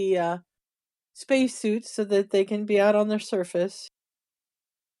get the spacesuits so that they can be out on their surface.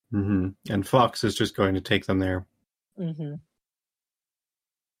 Mm-hmm. And Fox is just going to take them there. Mm-hmm.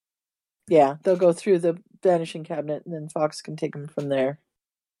 Yeah, they'll go through the vanishing cabinet, and then Fox can take them from there.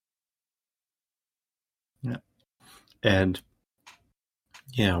 Yeah. And,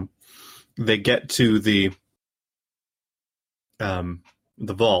 they get to the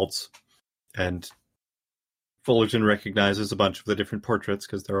vaults, and Fullerton recognizes a bunch of the different portraits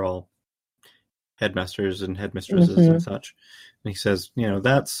because they're all headmasters and headmistresses and such. And he says,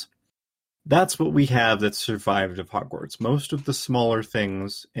 that's what we have that survived of Hogwarts. Most of the smaller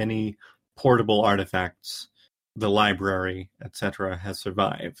things, any portable artifacts, the library, etc., has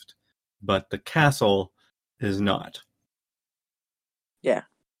survived. But the castle is not. Yeah.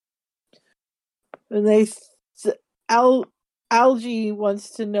 And Algie wants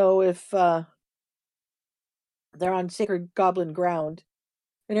to know if they're on sacred goblin ground.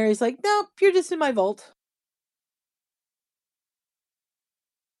 And Harry's like, nope, you're just in my vault.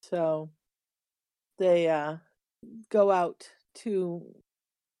 So they go out to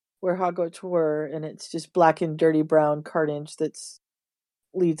where Hogwarts were, and it's just black and dirty brown carnage that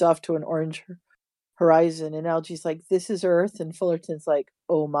leads off to an orange horizon. And Algie's like, this is Earth. And Fullerton's like,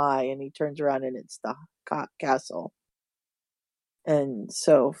 oh my. And he turns around and it's the castle. And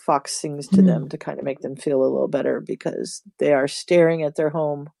so Fox sings to them to kind of make them feel a little better because they are staring at their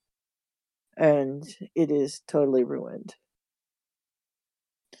home and it is totally ruined.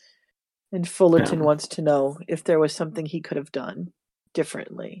 And Fullerton wants to know if there was something he could have done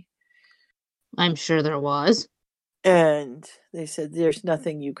differently. I'm sure there was. And they said, there's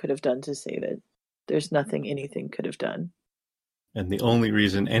nothing you could have done to save it. There's nothing anything could have done. And the only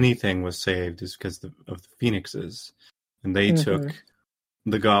reason anything was saved is because of the phoenixes. And they took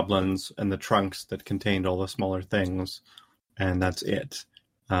the goblins and the trunks that contained all the smaller things, and that's it.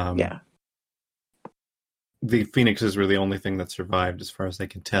 Yeah. The phoenixes were the only thing that survived, as far as they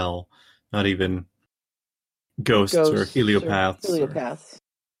can tell. Not even ghosts or heliopaths.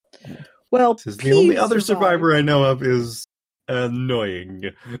 Well, Says the only Peeves other survived. survivor I know of is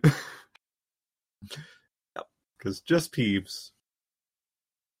annoying. Because just Peeves.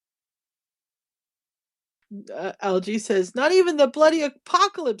 Algie says, not even the bloody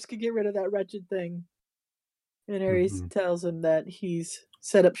apocalypse could get rid of that wretched thing. And Harry Mhm. tells him that he's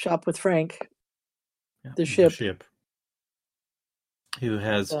set up shop with Frank, Yeah, the ship. Who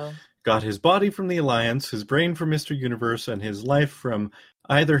has So, got his body from the Alliance, his brain from Mr. Universe, and his life from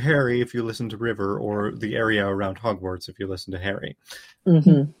either Harry, if you listen to River, or the area around Hogwarts, if you listen to Harry.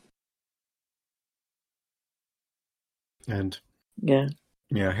 mhm. And Yeah.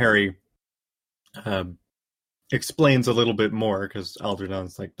 Harry explains a little bit more, because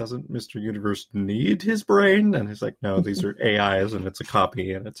Algernon's like, doesn't Mr. Universe need his brain? And he's like, no, these are AIs, and it's a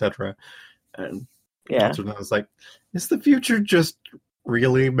copy, and etc. And Algernon's like, is the future just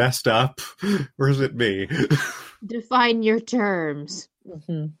really messed up, or is it me? Define your terms.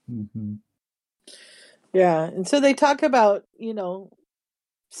 Mm-hmm. Yeah, and so they talk about,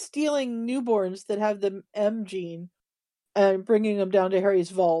 stealing newborns that have the M gene and bringing them down to Harry's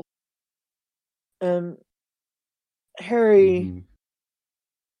vault. Harry...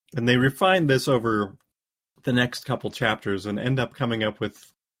 And they refine this over the next couple chapters and end up coming up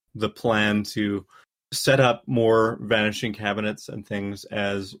with the plan to set up more vanishing cabinets and things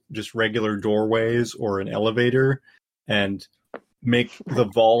as just regular doorways or an elevator, and make the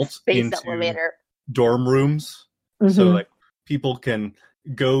vault Space into elevator. dorm rooms. Mm-hmm. So like people can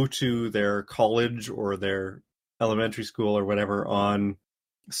go to their college or their elementary school or whatever on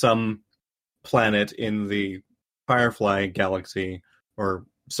some planet in the Firefly galaxy or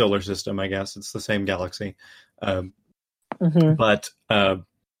solar system, I guess. It's the same galaxy. But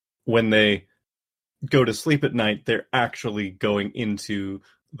when they go to sleep at night, they're actually going into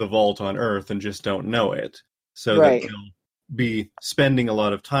the vault on Earth and just don't know it. So that they'll be spending a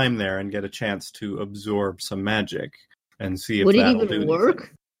lot of time there and get a chance to absorb some magic and see if Would it that'll even do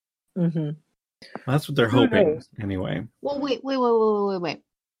work? anything. That's what they're hoping, anyway. Well, wait.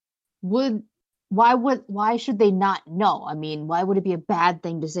 Why should they not know? I mean, why would it be a bad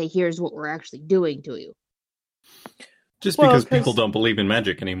thing to say, here's what we're actually doing to you? Just because people don't believe in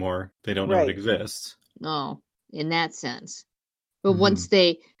magic anymore. They don't know it exists. No, in that sense. But once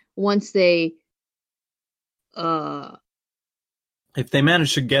they if they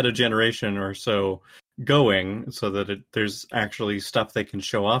manage to get a generation or so going so that there's actually stuff they can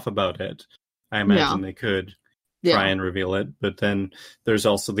show off about it, I imagine they could try and reveal it. But then there's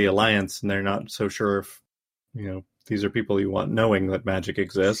also the Alliance, and they're not so sure if, these are people you want knowing that magic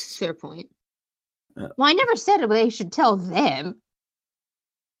exists. Fair point. Well, I never said they should tell them.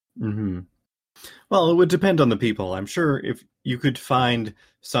 Well, it would depend on the people. I'm sure if you could find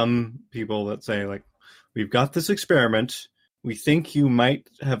some people that say, like, we've got this experiment, we think you might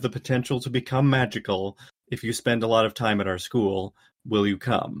have the potential to become magical if you spend a lot of time at our school, will you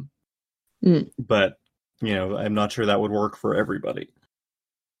come? But, I'm not sure that would work for everybody.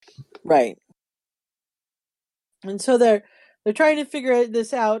 Right. And so they're trying to figure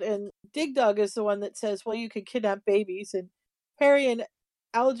this out, and Dig Dug is the one that says, well, you could kidnap babies, and Harry and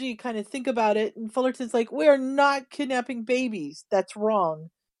Algie kind of think about it, and Fullerton's like, we are not kidnapping babies. That's wrong.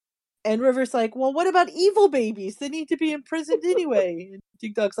 And River's like, well, what about evil babies? They need to be imprisoned anyway. And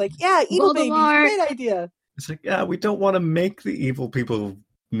Dig Dug's like, yeah, evil babies, great idea. It's like, yeah, we don't want to make the evil people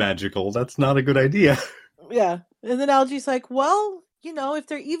magical. That's not a good idea. Yeah. And then Algie's like, well, if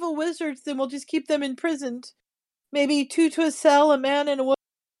they're evil wizards, then we'll just keep them imprisoned. Maybe 2 to a cell, a man and a woman,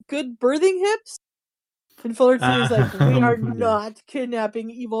 good birthing hips. And Fullerton is like, we are not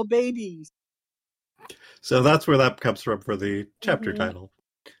kidnapping evil babies. So that's where that comes from for the chapter title.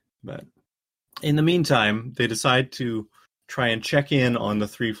 But in the meantime, they decide to try and check in on the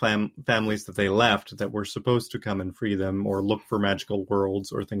 3 families that they left that were supposed to come and free them or look for magical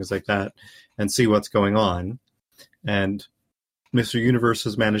worlds or things like that and see what's going on. And Mr. Universe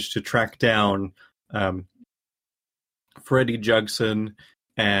has managed to track down Freddie Jugson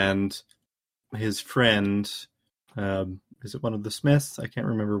and his friend, is it one of the Smiths? I can't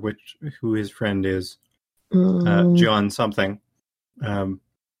remember who his friend is. John something.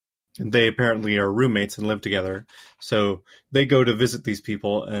 They apparently are roommates and live together. So they go to visit these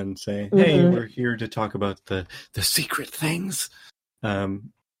people and say, hey, we're here to talk about the secret things.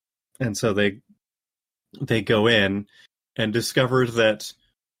 And so they go in and discover that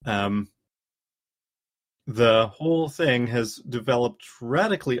the whole thing has developed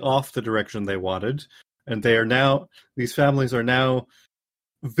radically off the direction they wanted. And these families are now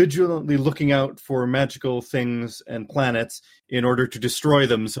vigilantly looking out for magical things and planets in order to destroy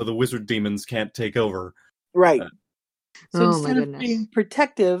them so the wizard demons can't take over. Right. So Oh my instead of goodness. being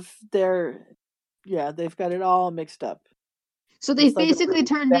protective, they've got it all mixed up. So they've It's like a basically really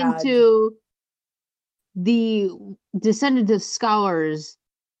turned bad- into the descendant of scholars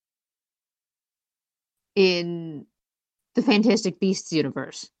in the Fantastic Beasts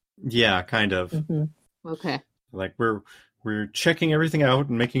universe. Yeah, kind of. Mhm. Okay. Like we're checking everything out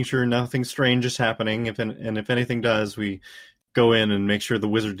and making sure nothing strange is happening. If anything does, we go in and make sure the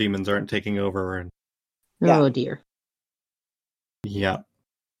wizard demons aren't taking over. And Yeah. Oh dear. yeah,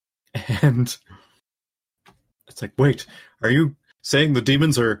 and it's like, wait, are you saying the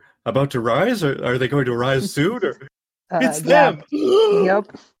demons are about to rise, or are they going to rise soon? Or it's yeah. them.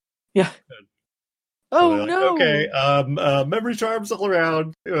 Yep. Yeah. So Oh they're like, no. okay, memory charms all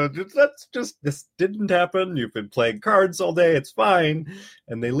around. This didn't happen. You've been playing cards all day. It's fine.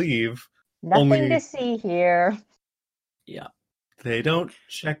 And they leave. Nothing Only- to see here. Yeah. They don't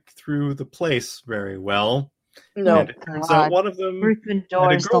check through the place very well. No. And it turns out God. one of them Gryffindor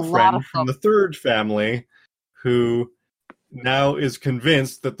had a is the lot girlfriend of from them. the third family who now is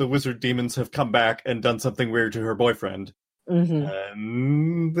convinced that the wizard demons have come back and done something weird to her boyfriend. Mhm.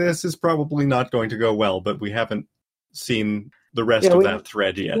 And this is probably not going to go well, but we haven't seen the rest Yeah, of we that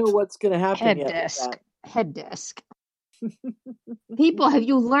thread yet. know what's going to happen Head yet with desk. that. Head desk. People, have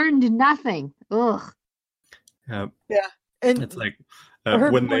you learned nothing? Ugh. And It's like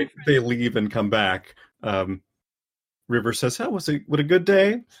her when boyfriend- they leave and come back, River says, "How was it? What a good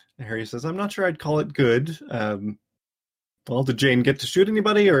day." And Harry says, "I'm not sure I'd call it good. Well, did Jane get to shoot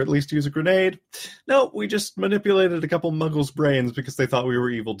anybody, or at least use a grenade? No, we just manipulated a couple muggles' brains because they thought we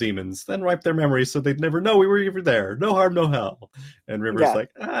were evil demons, then wiped their memories so they'd never know we were even there. No harm, no hell." And River's Yeah. like,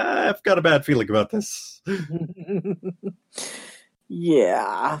 "I've got a bad feeling about this."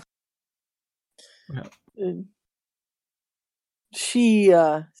 Yeah. Yeah. And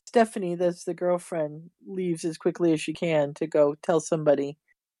Stephanie, that's the girlfriend, leaves as quickly as she can to go tell somebody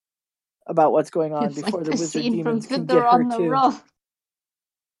about what's going on It's before like the the wizard scene from demons can Fiddler get her on the too.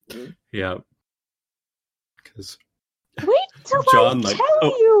 Roof. Yeah. Because Wait till John, I like, tell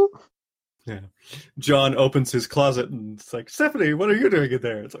oh. you. John opens his closet and it's like, "Stephanie, what are you doing in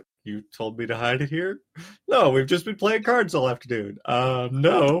there?" It's like, "You told me to hide it here?" "No, we've just been playing cards all afternoon."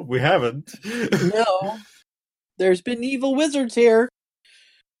 No, we haven't." No. There's been evil wizards here.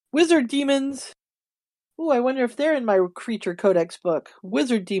 Wizard demons. Ooh, I wonder if they're in my Creature Codex book.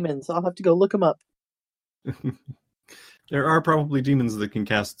 Wizard demons. I'll have to go look them up. There are probably demons that can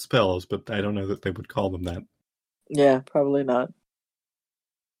cast spells, but I don't know that they would call them that. Yeah, probably not.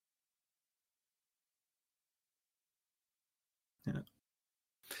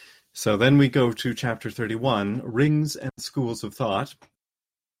 So then we go to chapter 31, Rings and Schools of Thought.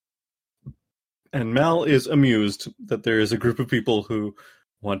 And Mal is amused that there is a group of people who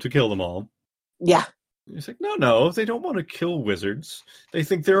want to kill them all. Yeah. He's like, no, they don't want to kill wizards. They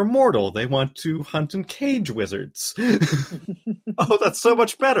think they're immortal. They want to hunt and cage wizards. Oh, that's so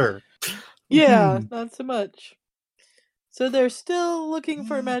much better. Yeah, not so much. So they're still looking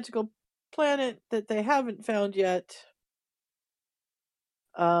for a magical planet that they haven't found yet.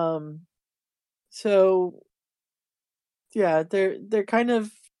 So yeah, they're kind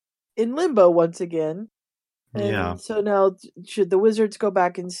of in limbo once again. And Yeah. so now, should the wizards go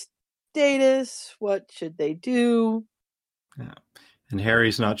back in status? What should they do? Yeah. And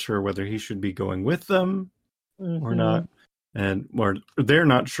Harry's not sure whether he should be going with them or not. And or they're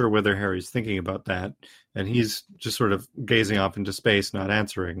not sure whether Harry's thinking about that. And he's just sort of gazing off into space, not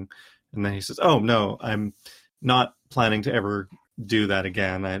answering. And then he says, "Oh, no, I'm not planning to ever do that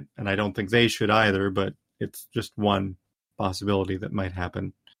again. And I don't think they should either, but it's just one possibility that might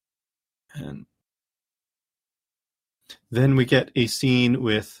happen." And then we get a scene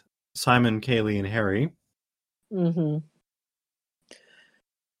with Simon, Kaylee, and Harry. Mm-hmm.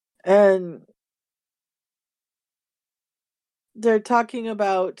 And they're talking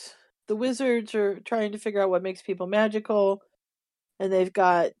about the wizards are trying to figure out what makes people magical, and they've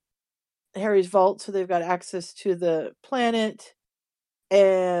got Harry's vault, so they've got access to the planet,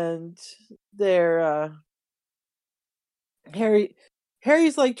 and they're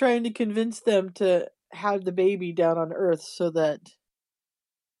Harry's like trying to convince them to have the baby down on Earth so that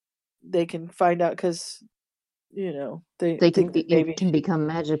they can find out, because they They think the baby can become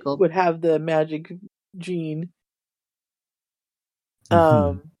magical. would have the magic gene.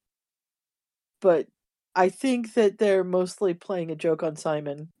 Mhm. But I think that they're mostly playing a joke on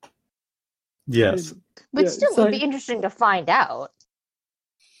Simon. Yes. But Yeah, still, so- it'd be interesting to find out.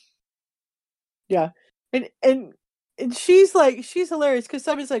 Yeah, and she's hilarious because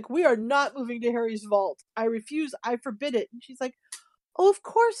Simon's like, "We are not moving to Harry's vault. I refuse. I forbid it." And she's like, Oh, of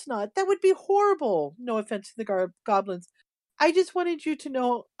course not. That would be horrible. No offense to the goblins. I just wanted you to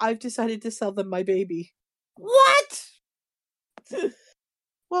know I've decided to sell them my baby. What?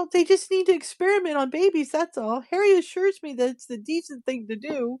 Well, they just need to experiment on babies, that's all. Harry assures me that it's the decent thing to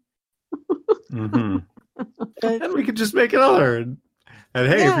do. Mm-hmm. And we could just make another. And hey,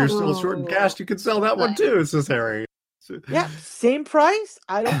 if Yeah. you're still short in cash, you can sell that one too, says Harry. Yeah, same price.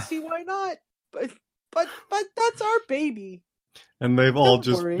 I don't see why not. But that's our baby. And they've all Don't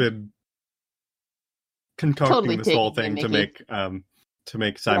just worry. been concocting Totally this whole taking thing the to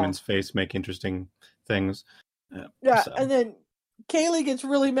make Simon's face make interesting things. Yeah, So. and then Kaylee gets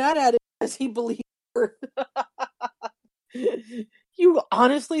really mad at it because he believes her. You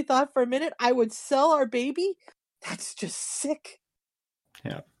honestly thought for a minute I would sell our baby? That's just sick.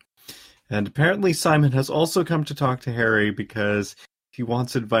 Yeah. And apparently Simon has also come to talk to Harry because he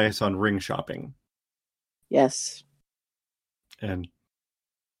wants advice on ring shopping. Yes. And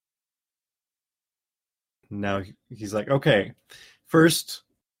now he's like, okay, first,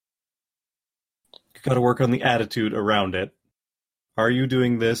 you got to work on the attitude around it. Are you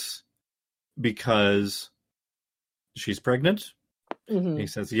doing this because she's pregnant? Mm-hmm. He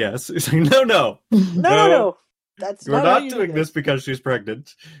says yes. He's like, no. No. That's You're not how not you doing do this because she's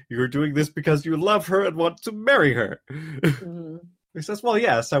pregnant. You're doing this because you love her and want to marry her. Mm-hmm. He says, well,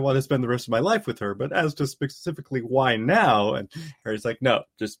 yes, I want to spend the rest of my life with her, but as to specifically why now? And Harry's like, no,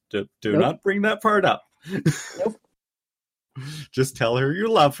 just do not bring that part up. Nope. Just tell her you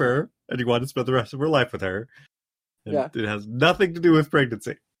love her and you want to spend the rest of her life with her. And it has nothing to do with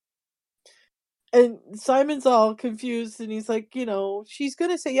pregnancy. And Simon's all confused and he's like, she's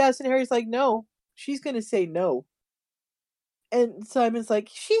going to say yes. And Harry's like, no, she's going to say no. And Simon's like,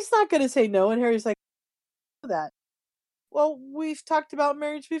 she's not going to say no. And Harry's like, I know that. Well, we've talked about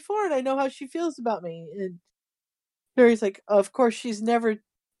marriage before and I know how she feels about me. And Harry's like, of course, she's never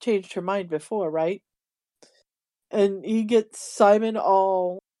changed her mind before, right? And he gets Simon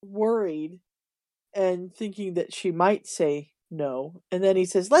all worried and thinking that she might say no. And then he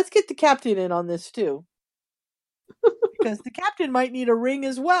says, let's get the captain in on this too. Because the captain might need a ring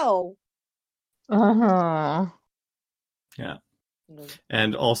as well. Uh-huh. Yeah.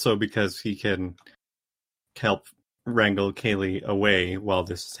 And also because he can help wrangle Kaylee away while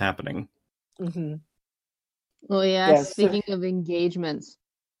this is happening. Mm-hmm. Well, yeah, speaking of engagements.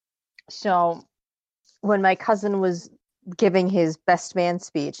 So when my cousin was giving his best man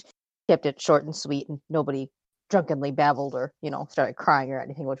speech, kept it short and sweet and nobody drunkenly babbled or, started crying or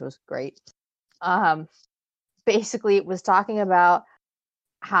anything, which was great. Basically it was talking about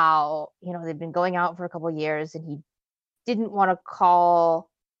how, they'd been going out for a couple of years and he didn't want to call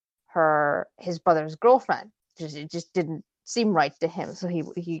her his brother's girlfriend. It just didn't seem right to him. So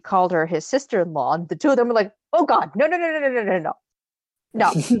he called her his sister-in-law, and the two of them were like, oh God, no.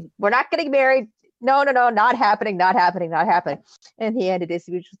 No, we're not getting married. No, not happening. And he ended his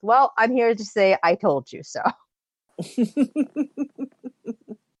speech with, well, I'm here to say I told you so.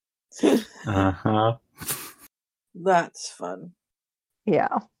 Uh-huh. That's fun.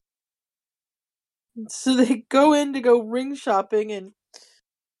 Yeah. So they go in to go ring shopping, and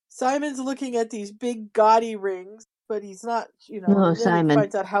Simon's looking at these big gaudy rings, but he's not, No, then Simon. he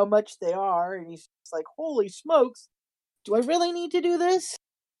finds out how much they are, and he's like, holy smokes, do I really need to do this?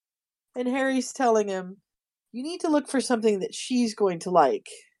 And Harry's telling him, you need to look for something that she's going to like.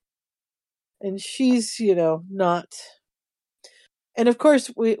 And she's, not. And of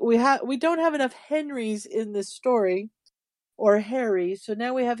course, we don't have enough Henrys in this story, or Harry, so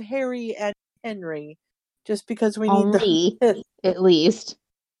now we have Harry and Henry, just because we need Henri, at least.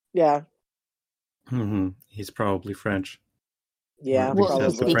 Yeah. Mm-hmm. He's probably French. Yeah, well, probably.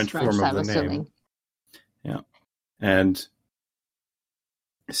 Has the French form of the name. Yeah. And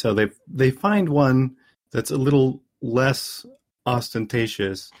so they find one that's a little less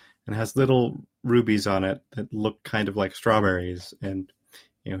ostentatious and has little rubies on it that look kind of like strawberries, and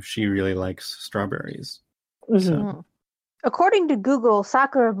she really likes strawberries. Mm-hmm. So. According to Google,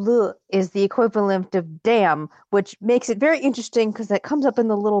 Sacre Bleu is the equivalent of damn, which makes it very interesting because that comes up in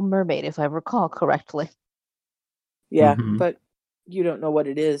The Little Mermaid, if I recall correctly. Yeah, but you don't know what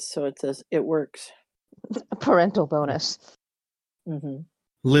it is, so it works. A parental bonus. Mm-hmm.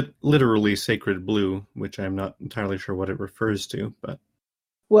 Literally sacred blue, which I'm not entirely sure what it refers to, but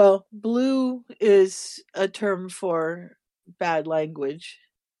well, blue is a term for bad language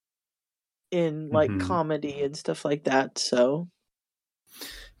in like comedy and stuff like that, so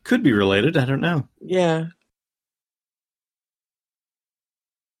could be related. I don't know. Yeah.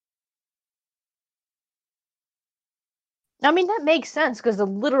 I mean, that makes sense because the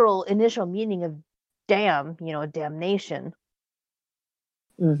literal initial meaning of damn, damnation.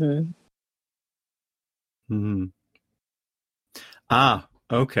 Mm-hmm. Hmm. Ah,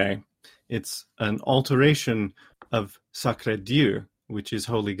 okay. It's an alteration of Sacre Dieu, which is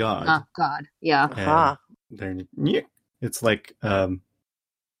holy God. Oh God, yeah. Aha. It's like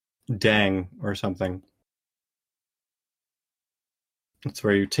dang or something. It's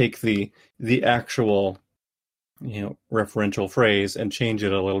where you take the actual, referential phrase and change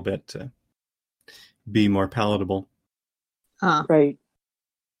it a little bit to be more palatable. Right.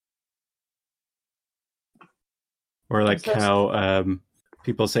 Or like So- how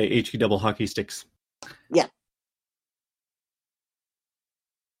people say HE double hockey sticks. Yeah.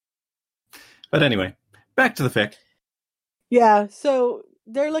 But anyway, back to the fic. Yeah, so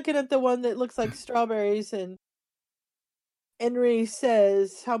they're looking at the one that looks like strawberries, and Henry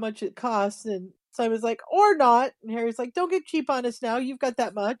says how much it costs, and Simon's like, or not. And Harry's like, don't get cheap on us now. You've got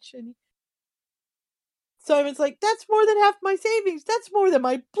that much. And Simon's like, that's more than half my savings. That's more than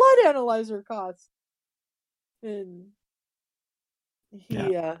my blood analyzer costs. And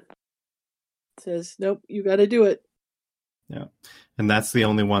he says, nope, you got to do it. Yeah. And that's the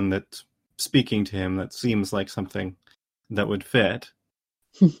only one that's speaking to him that seems like something that would fit.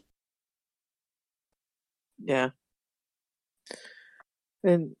 Yeah.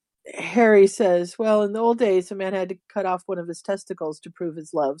 And Harry says, well, in the old days, a man had to cut off one of his testicles to prove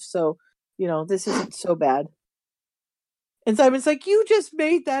his love. So, this isn't so bad. And Simon's like, you just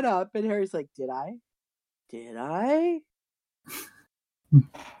made that up. And Harry's like, did I? Did I?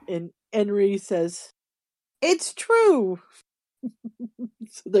 And Henry says, it's true.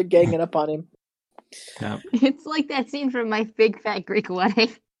 So they're ganging up on him. Yeah. It's like that scene from My Big Fat Greek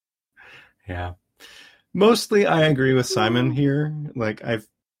Wedding. Yeah. Mostly I agree with Simon here. Like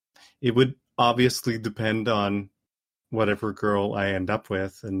it would obviously depend on whatever girl I end up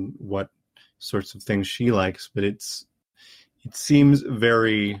with and what sorts of things she likes, but it seems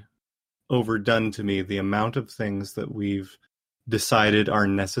very overdone to me, the amount of things that we've decided are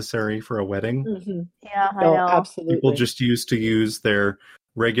necessary for a wedding. Mm-hmm. Yeah, I know. Absolutely. People just used to use their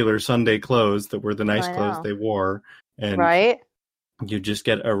regular Sunday clothes that were the nice I clothes know. they wore, and Right? you just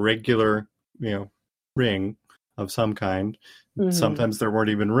get a regular, ring of some kind. Mhm. Sometimes there weren't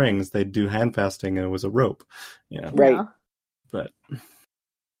even rings; they'd do hand fasting, and it was a rope. Right. Yeah. But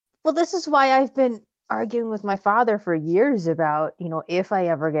Well, this is why I've been arguing with my father for years about, if I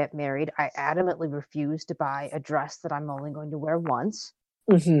ever get married, I adamantly refuse to buy a dress that I'm only going to wear once.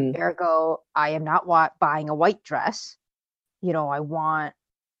 Mm-hmm. Ergo, I am not buying a white dress. I want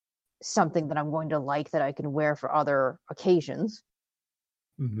something that I'm going to like that I can wear for other occasions.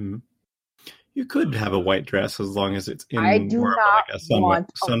 mm-hmm. You could have a white dress as long as it's in I do more not of a want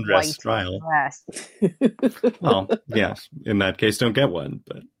a sundress white style. dress. Well, yes. In that case, don't get one.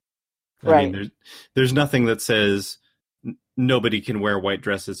 But I Right. mean, there's nothing that says nobody can wear white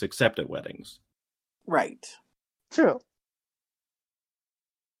dresses except at weddings. Right. True.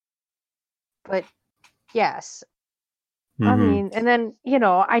 But yes. I Mhm. mean, and then,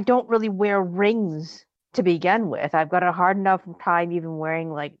 I don't really wear rings to begin with. I've got a hard enough time even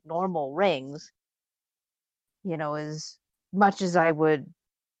wearing like normal rings, as much as I would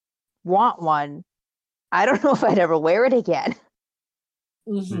want one. I don't know if I'd ever wear it again.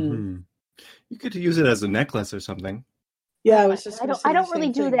 Mm-hmm. Mhm. You could use it as a necklace or something. Yeah, I was just. I don't really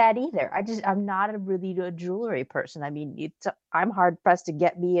do that either. I'm not a really good jewelry person. I mean, I'm hard pressed to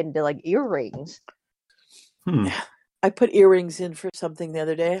get me into like earrings. Hmm. I put earrings in for something the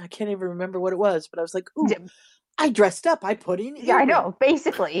other day. I can't even remember what it was, but I was like, ooh, I dressed up. I put in earrings. Yeah, I know.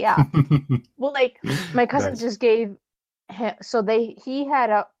 Basically, yeah. Well, like my cousin Nice. just gave him, so he had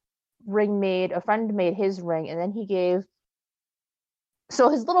a ring made, a friend made his ring, and then he gave. So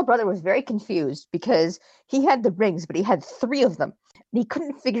his little brother was very confused because he had the rings, but he had 3 of them. And he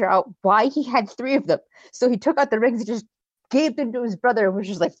couldn't figure out why he had 3 of them. So he took out the rings and just gave them to his brother, which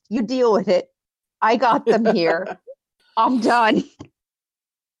was like, you deal with it. I got them here. I'm done.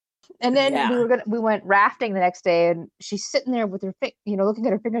 And then we went rafting the next day, and she's sitting there with her looking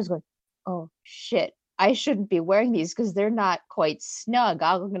at her fingers going, oh shit, I shouldn't be wearing these because they're not quite snug.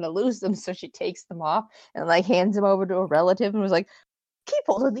 I'm gonna lose them. So she takes them off and like hands them over to a relative and was like, keep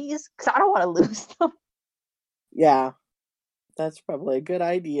hold of these because I don't want to lose them. Yeah, that's probably a good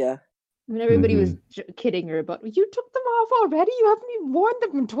idea. And everybody was kidding her about, you took them off already? You haven't even worn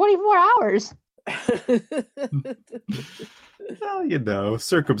them in 24 hours. Well,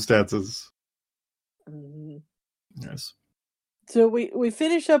 circumstances. Mm-hmm. Yes. So we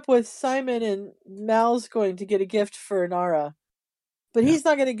finish up with Simon, and Mal's going to get a gift for Nara. But he's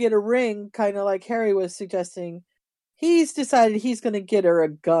not going to get a ring, kind of like Harry was suggesting. He's decided he's going to get her a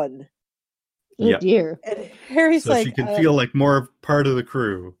gun. Oh Yep. dear. And Harry's So like, she can feel like more part of the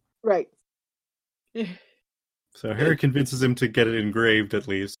crew. right. So Harry convinces him to get it engraved at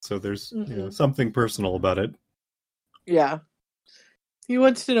least, so there's something personal about it. Yeah. He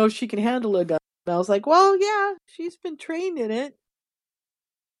wants to know if she can handle a gun. And I was like, well, yeah, she's been trained in it.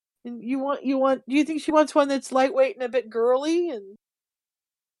 And do you think she wants one that's lightweight and a bit girly? And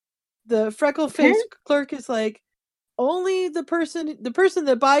the freckle-faced clerk is like, only the person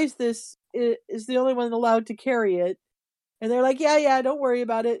that buys this is the only one allowed to carry it. And they're like, yeah, don't worry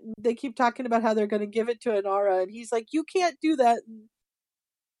about it. And they keep talking about how they're going to give it to Inara. And he's like, you can't do that. And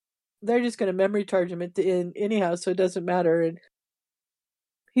they're just going to memory charge him in anyhow, so it doesn't matter. And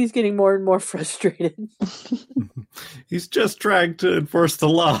he's getting more and more frustrated. He's just trying to enforce the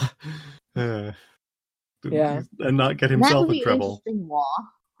law. And not get himself in trouble. Interesting law.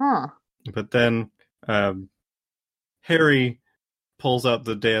 Huh. But then Harry pulls out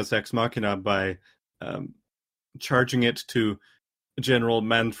the Deus Ex Machina by charging it to General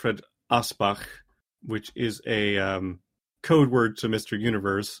Manfred Asbach, which is a code word to Mr.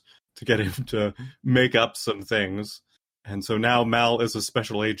 Universe to get him to make up some things. And so now Mal is a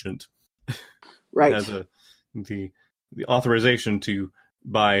special agent. Right. Has the authorization to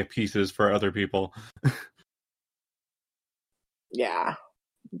buy pieces for other people. Yeah,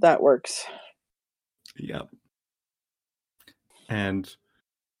 that works. Yep. And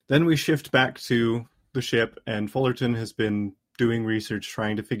then we shift back to the ship, and Fullerton has been doing research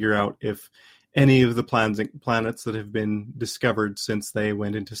trying to figure out if any of the planets that have been discovered since they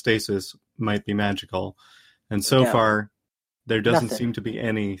went into stasis might be magical. And so far, there doesn't seem to be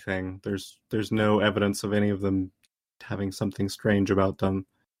anything. There's no evidence of any of them having something strange about them.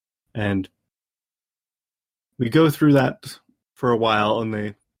 And we go through that for a while,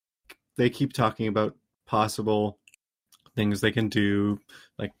 and they keep talking about possible things they can do,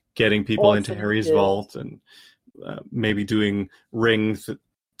 like getting people into Harry's vault and maybe doing the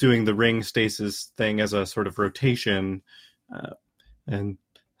ring stasis thing as a sort of rotation, and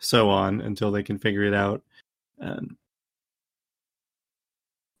so on until they can figure it out.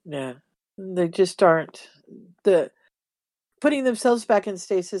 Yeah, they just aren't. Putting themselves back in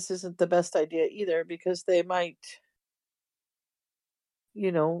stasis isn't the best idea either, because they might,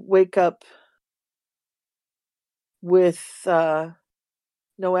 wake up with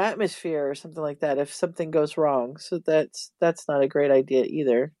no atmosphere or something like that if something goes wrong. So that's not a great idea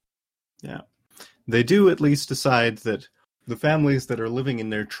either. Yeah. They do at least decide that the families that are living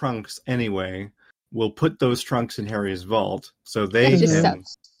in their trunks anyway will put those trunks in Harry's vault, so they can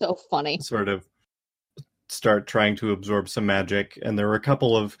so funny. Sort of start trying to absorb some magic. And there were a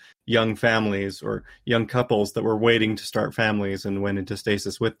couple of young families or young couples that were waiting to start families and went into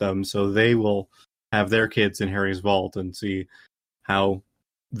stasis with them, so they will have their kids in Harry's vault and see how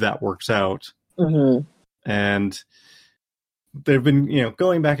that works out. Mm-hmm. And they've been,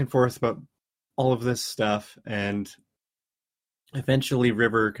 going back and forth about all of this stuff, and eventually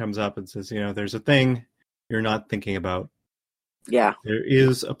River comes up and says, there's a thing you're not thinking about. Yeah. There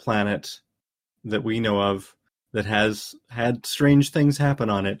is a planet that we know of that has had strange things happen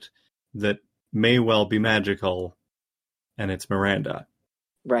on it that may well be magical, and it's Miranda.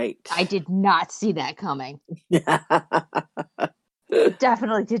 Right. I did not see that coming.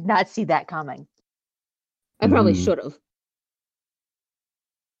 Definitely did not see that coming. I probably should have.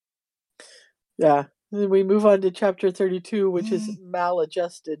 Yeah. Then we move on to chapter 32, which is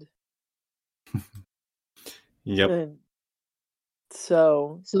maladjusted. Yep. And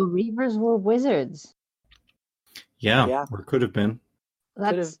so Reavers were wizards. Yeah. Or could have been.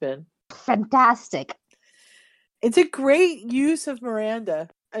 Could have been. Fantastic. It's a great use of Miranda.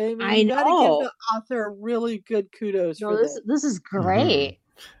 I mean, you gotta give the author really good kudos for this. This is great.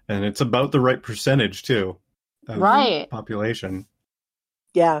 Mm-hmm. And it's about the right percentage too. Right. Population.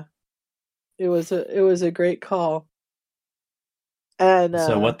 Yeah. It was a great call. And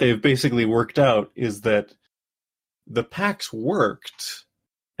so what they've basically worked out is that the pacts worked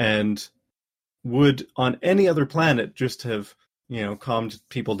and would on any other planet just have, calmed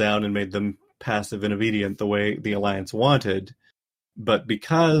people down and made them passive and obedient the way the Alliance wanted. But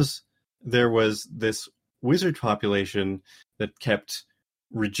because there was this wizard population that kept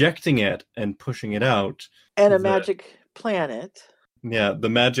rejecting it and pushing it out. And a magic planet. Yeah, the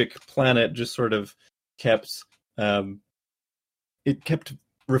magic planet just sort of kept it kept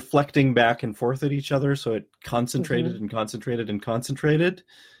reflecting back and forth at each other, so it concentrated and concentrated and concentrated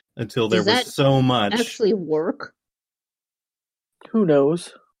until there was so much. Actually work? Who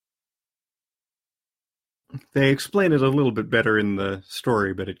knows? They explain it a little bit better in the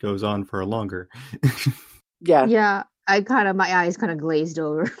story, but it goes on for a longer. Yeah. Yeah. my eyes kind of glazed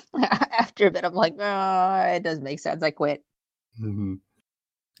over after a bit. I'm like, it does make sense. I quit. Mm-hmm.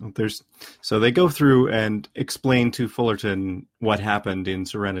 So they go through and explain to Fullerton what happened in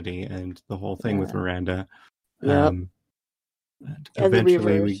Serenity and the whole thing with Miranda. Yep. And And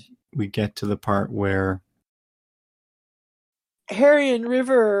eventually the Reavers. we get to the part where Harry and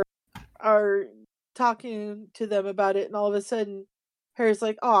River are talking to them about it, and all of a sudden Harry's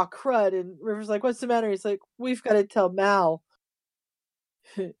like, "Oh, crud," and River's like, "What's the matter?" He's like, "We've got to tell Mal."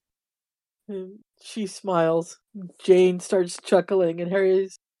 And she smiles. Jane starts chuckling, and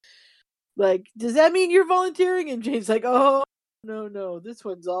Harry's like, "Does that mean you're volunteering?" And Jane's like, "Oh, no, this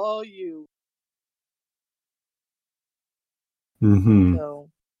one's all you." mm-hmm. So,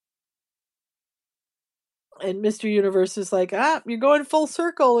 and Mr. Universe is like, "You're going full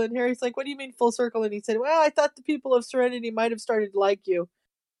circle." And Harry's like, "What do you mean full circle?" And he said, "Well, I thought the people of Serenity might have started to like you.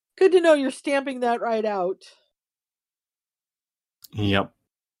 Good to know you're stamping that right out." Yep.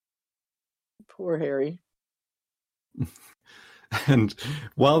 Poor Harry. And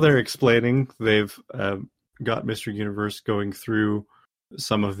while they're explaining, they've got Mr. Universe going through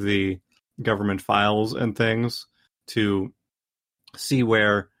some of the government files and things to see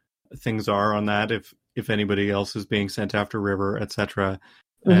where things are on that, if anybody else is being sent after River, etc.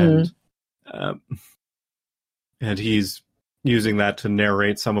 And he's using that to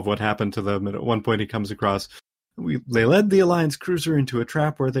narrate some of what happened to them. And at one point he comes across, they led the Alliance cruiser into a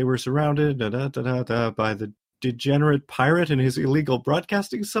trap where they were surrounded by the degenerate pirate and his illegal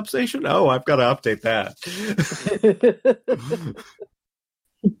broadcasting substation. Oh, I've got to update that.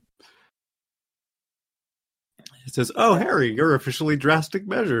 It says, "Oh, Harry, you're officially drastic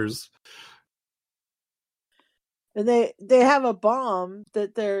measures." And they have a bomb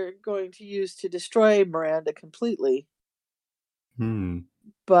that they're going to use to destroy Miranda completely.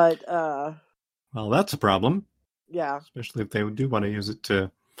 But well, that's a problem. Yeah. Especially if they do want to use it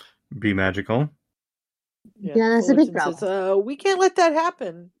to be magical. Yeah, that's a big Fullerton problem. says, we can't let that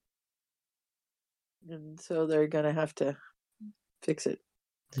happen. And so they're gonna have to fix it.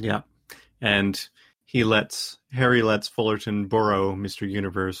 Yeah. And Harry lets Fullerton borrow Mr.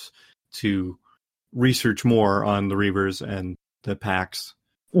 Universe to research more on the Reavers and the Pax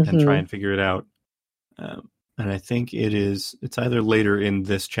and try and figure it out. And I think it's either later in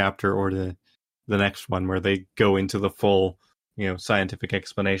this chapter or the next one where they go into the full, scientific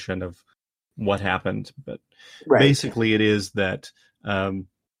explanation of what happened. But basically it is that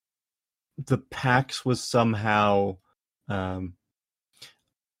the Pax was somehow, I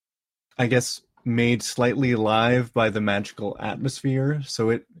guess, made slightly alive by the magical atmosphere.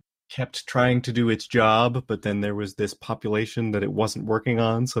 So it kept trying to do its job, but then there was this population that it wasn't working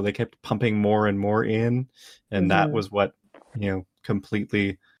on. So they kept pumping more and more in. And that was what,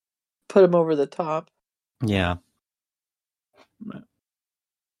 completely put him over the top. Yeah.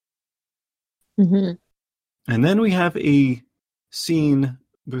 Mm-hmm. And then we have a scene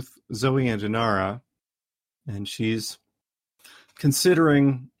with Zoe and Inara, and she's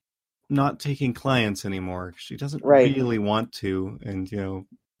considering not taking clients anymore. She doesn't really want to, and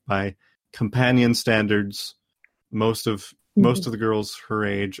by companion standards, most of the girls her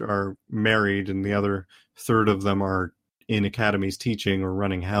age are married, and the other third of them are in academies teaching or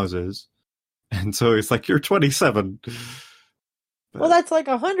running houses. And so it's like, you're 27. Well, that's like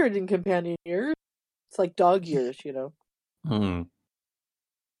 100 in companion years. It's like dog years,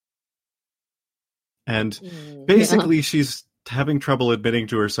 And basically, she's having trouble admitting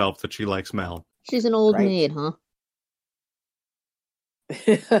to herself that she likes Mel. She's an old maid, huh?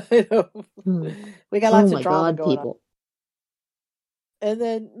 I know. We got lots of drama going people. on. And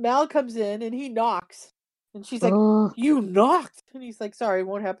then Mal comes in and he knocks. And she's like, "You knocked?" And he's like, "Sorry, it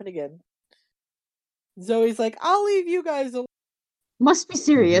won't happen again." Zoe's like, "I'll leave you guys alone." Must be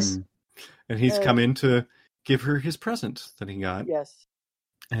serious. And he's come in to give her his present that he got. Yes.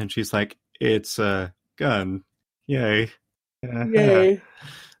 And she's like, "It's a gun. Yay." Yay.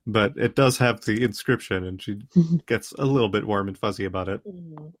 But it does have the inscription, and she gets a little bit warm and fuzzy about it.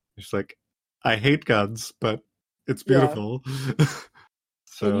 She's like, "I hate guns, but it's beautiful."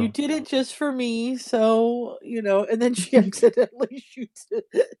 So, and you did it just for me, so, and then she accidentally shoots it.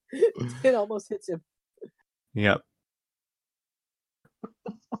 It almost hits him. Yep.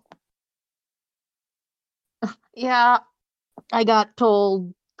 Yeah, I got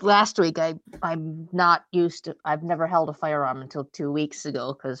told last week I'm not used to. I've never held a firearm until 2 weeks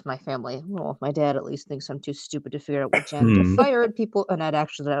ago because my family, my dad at least thinks I'm too stupid to figure out what jam to fire at people, and I'd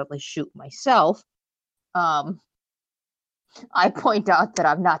accidentally shoot myself. I point out that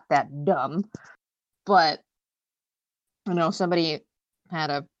I'm not that dumb, but somebody had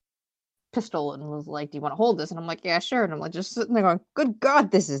a pistol and was like, "Do you want to hold this?" And I'm like, "Yeah, sure." And I'm like, just sitting there going, "Good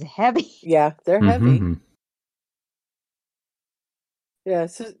God, this is heavy." Yeah, they're heavy. Mhm. Yeah,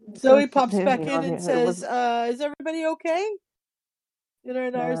 so Zoe That's- pops back you in know, and it says, was is everybody okay? And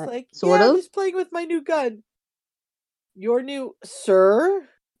Renar's like, sort yeah, I'm of. just playing with my new gun. Your new, sir?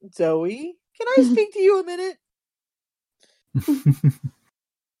 Zoe? Can I speak to you a minute?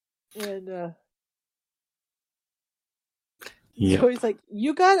 And Yep. Zoe's like,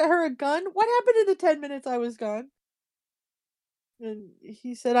 you got her a gun? What happened in the 10 minutes I was gone? And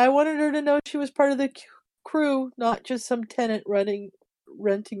he said, I wanted her to know she was part of the crew, not just some tenant renting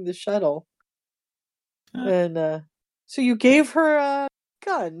the shuttle. And so you gave her a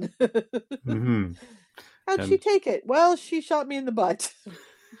gun. Mhm. How'd she And take it? Well, she shot me in the butt.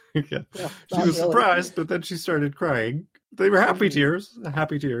 yeah. No, She not was really. surprised, but then she started crying. They were happy Mhm. tears.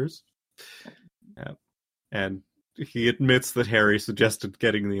 Happy tears. Yeah. And he admits that Harry suggested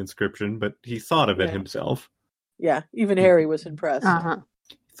getting the inscription, but he thought of it Yeah. himself. Yeah, even Harry was impressed.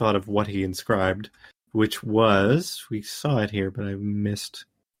 He thought of what he inscribed, which was, we saw it here, but I missed.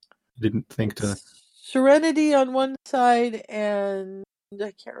 I didn't think to. Serenity on one side, and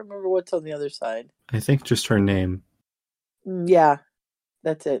I can't remember what's on the other side. I think just her name. Yeah,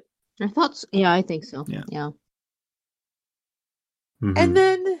 that's it. I thought, yeah, I think so. Yeah. Yeah. Mhm. And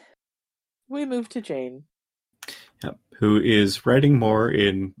then we move to Jane. Yep. Who is writing more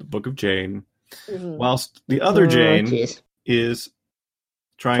in the Book of Jane, Mhm. whilst the other Jane jeez. is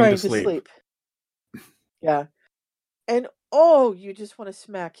trying to sleep. Yeah. And you just want to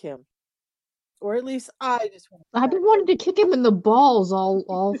smack him. Or at least I just want to I've been wanting to kick him in the balls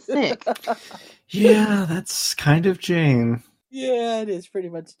all thick. Yeah, that's kind of Jane. Yeah, it is pretty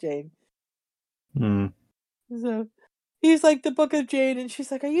much Jane. Hmm. So he's like, the Book of Jane, and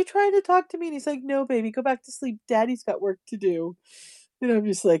she's like, are you trying to talk to me? And he's like, no, baby, go back to sleep. Daddy's got work to do. And I'm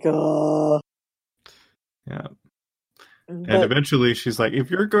just like, oh. Yeah. And But eventually she's like,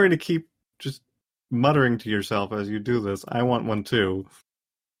 if you're going to keep just muttering to yourself as you do this, I want one too.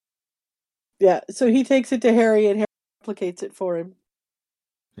 yeah, so he takes it to Harry, and Harry replicates it for him.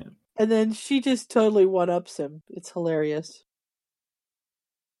 Yeah. And then she just totally one-ups him. It's hilarious.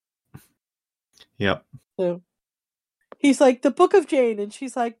 Yep. So he's like, the Book of Jane, and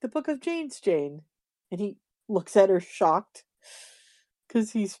she's like, the Book of Jane's Jane. And he looks at her shocked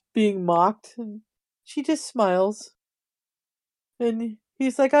because he's being mocked, and she just smiles. And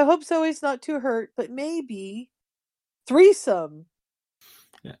he's like, I hope Zoe's not too hurt, but maybe threesome.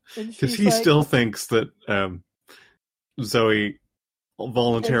 Yeah. And Because she's he like, still thinks that Zoe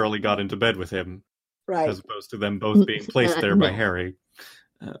voluntarily got into bed with him, right. as opposed to them both being placed there by No. Harry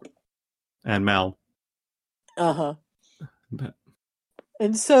and Mal. Uh-huh. But,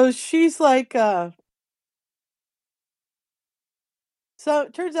 And so she's like, so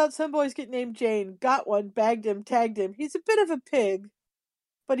it turns out some boys get named Jane. Got one, bagged him, tagged him. He's a bit of a pig,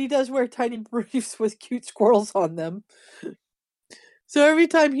 but he does wear tiny briefs with cute squirrels on them. So every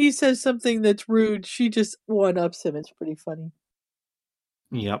time he says something that's rude, she just one-ups him. It's pretty funny.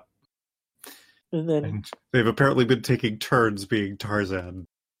 yep. And then, And they've apparently been taking turns being Tarzan.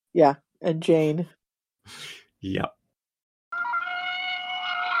 yeah, and Jane. Yep.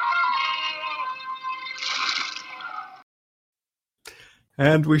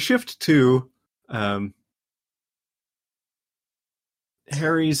 And we shift to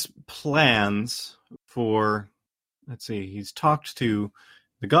Harry's plans for, let's see, he's talked to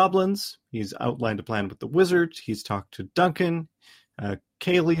the goblins, he's outlined a plan with the wizard, he's talked to Duncan,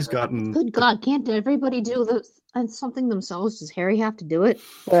 Kaylee's gotten... Good God, can't everybody do something themselves? Does Harry have to do it?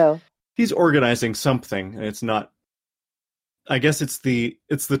 Well, he's organizing something. It's not... I guess it's the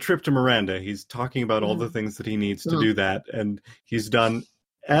trip to Miranda. He's talking about all the things that he needs to do that, and he's done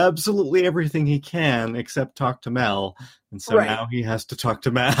absolutely everything he can except talk to Mal, and so now he has to talk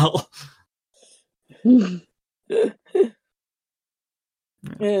to Mal.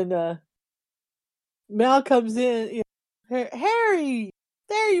 And Mal comes in, Harry,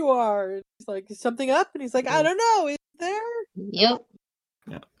 there you are. And he's like, is something up? And he's like, I don't know, is there? Yep.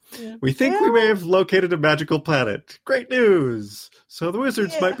 Yeah. We think we may have located a magical planet. Great news! So the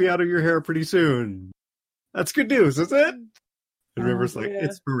wizards might be out of your hair pretty soon. That's good news, isn't it? And River's like,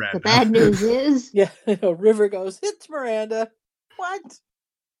 it's Miranda. The bad news is... Yeah, River goes, it's Miranda. What?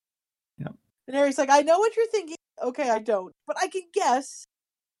 Yep. And Harry's like, I know what you're thinking. Okay, I don't. But I can guess.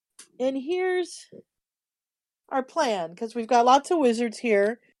 And here's our plan, because we've got lots of wizards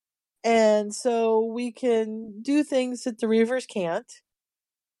here. And so we can do things that the Reavers can't.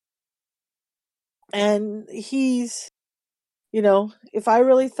 And he's, if I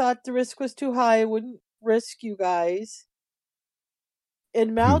really thought the risk was too high, I wouldn't risk you guys.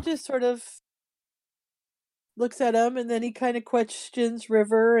 And Mal just sort of looks at him, and then he kind of questions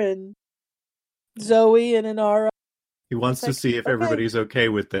River and Zoe and Inara. He wants It's like, to see if okay. everybody's okay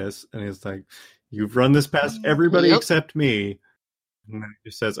with this, and he's like, "You've run this past everybody Yep. except me." And then he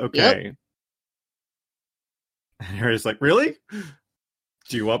just says, "Okay." And Harry's like, "Really?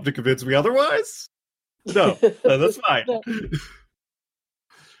 Do you want to convince me otherwise?" No, that's fine. No.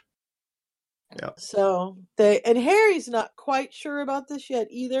 Yeah. So and Harry's not quite sure about this yet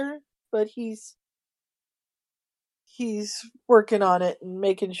either, but he's working on it and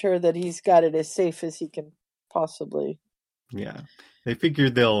making sure that he's got it as safe as he can possibly. Yeah. They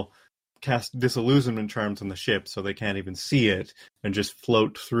figured they'll cast disillusionment charms on the ship so they can't even see it and just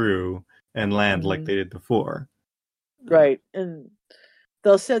float through and land like they did before. Right. And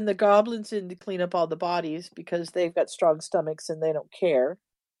they'll send the goblins in to clean up all the bodies because they've got strong stomachs and they don't care.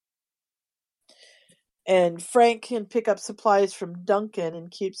 And Frank can pick up supplies from Duncan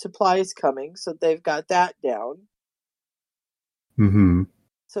and keep supplies coming, so they've got that down. Mm-hmm.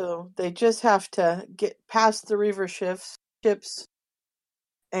 So they just have to get past the Reaver ships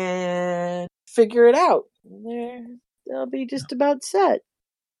and figure it out. They'll be just about set.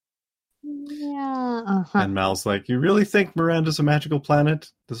 Yeah. And Mal's like, "You really think Miranda's a magical planet?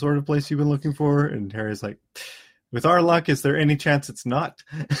 The sort of place you've been looking for?" And Harry's like, "With our luck, is there any chance it's not?"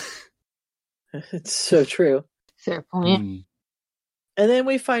 It's so true. Fair point. And then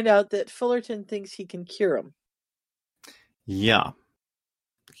we find out that Fullerton thinks he can cure him. Yeah.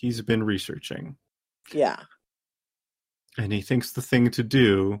 He's been researching. Yeah. And he thinks the thing to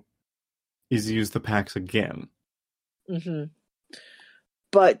do is use the packs again. Mm-hmm.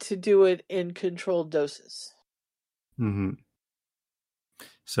 But to do it in controlled doses. Mm-hmm.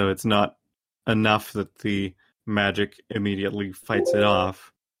 So it's not enough that the magic immediately fights it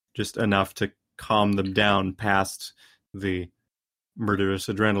off, just enough to calm them down past the murderous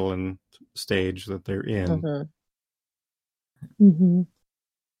adrenaline stage that they're in.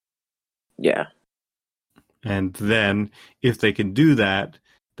 Yeah. And then, if they can do that,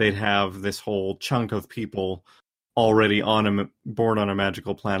 they'd have this whole chunk of people already born on a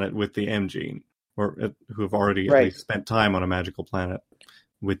magical planet with the M gene, or who have already at least spent time on a magical planet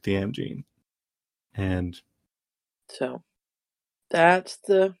with the M gene. And so that's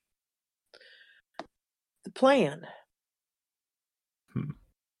the plan.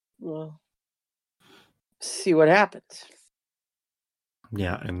 We'll see what happens.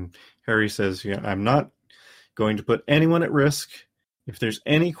 Yeah, and Harry says, "I'm not going to put anyone at risk. If there's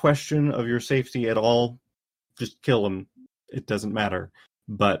any question of your safety at all, just kill them. It doesn't matter.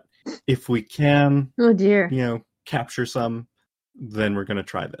 But if we can, oh dear, capture some, then we're going to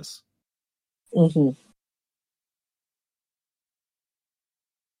try this." Mm-hmm.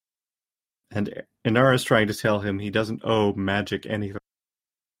 And Inara's trying to tell him he doesn't owe magic anything.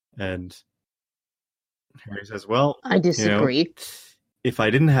 And Harry says, "Well, I disagree. If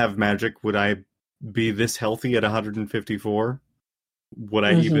I didn't have magic, would I be this healthy at 154? Would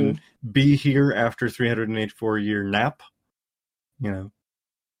I even be here after 384-year nap?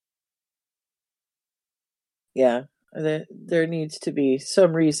 Yeah, there needs to be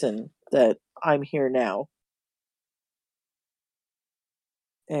some reason that I'm here now.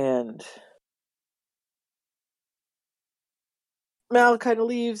 And Mal kind of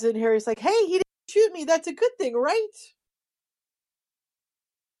leaves, and Harry's like, "Hey, he didn't shoot me. That's a good thing, right?"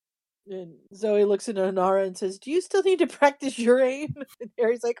 And Zoe looks at Inara and says, "Do you still need to practice your aim?" And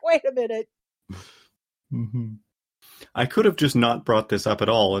Harry's like, "Wait a minute." Mm-hmm. I could have just not brought this up at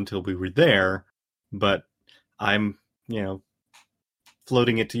all until we were there, but I'm,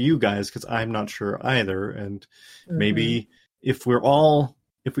 floating it to you guys because I'm not sure either. And maybe if we all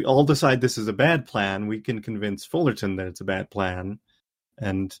decide this is a bad plan, we can convince Fullerton that it's a bad plan.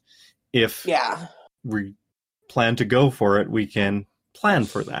 And if we plan to go for it, we can plan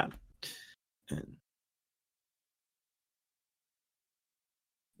for that.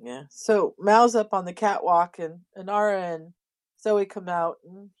 Yeah. So Mal's up on the catwalk, and Inara and Zoe come out,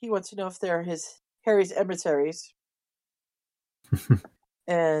 and he wants to know if they're Harry's emissaries.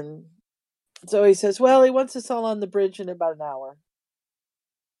 And Zoe says, "Well, he wants us all on the bridge in about an hour."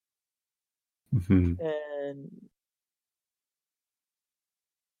 And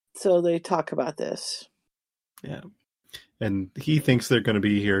so they talk about this. Yeah. And he thinks they're going to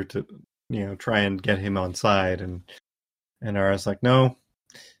be here to, try and get him on side. And Inara's like, "No,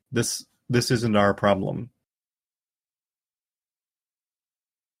 this isn't our problem."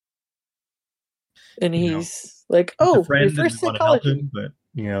 And he's like, "Oh, reverse psychology." But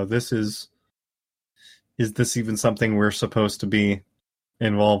this is this even something we're supposed to be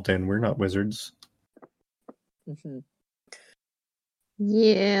involved in? We're not wizards.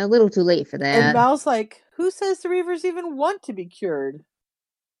 Yeah, a little too late for And that. Mal's like, who says the Reavers even want to be cured?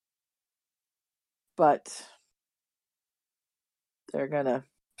 But they're gonna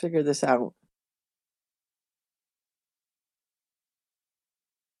figure this out.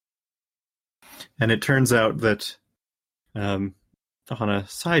 And it turns out that, on a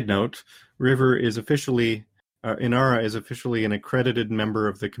side note, River is officially, Inara is officially an accredited member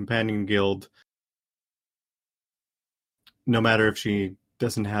of the Companion Guild, no matter if she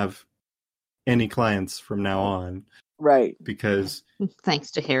doesn't have any clients from now on, Right. because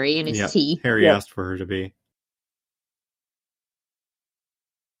Thanks to Harry and his yeah, tea. Harry Yep. asked for her to be.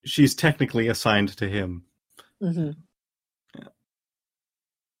 She's technically assigned to him. Mm-hmm.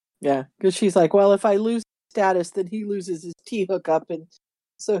 Yeah, because she's like, well, if I lose status, then he loses his T hookup, and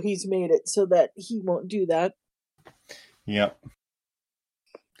so he's made it so that he won't do that. Yep.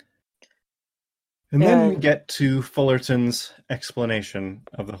 And then we And- get to Fullerton's explanation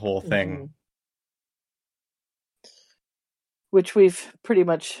of the whole thing. Mhm. Which we've pretty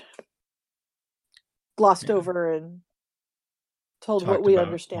much glossed Yeah. over and told what Talked we about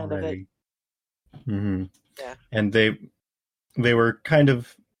understand of it. already. Mm-hmm. Yeah. And they were kind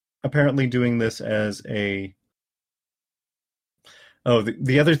of apparently doing this as a... Oh,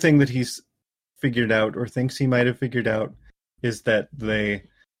 the other thing that he's figured out, or thinks he might have figured out, is that they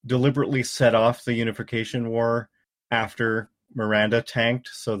deliberately set off the Unification War after Miranda tanked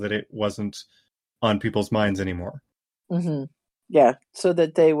so that it wasn't on people's minds anymore. Mm-hmm. Yeah, so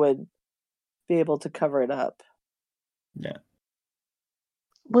that they would be able to cover it up. Yeah.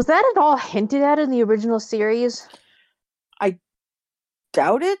 Was that at all hinted at in the original series?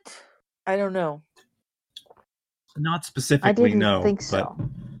 Doubt it? I don't know. Not I specifically, didn't no. think But so.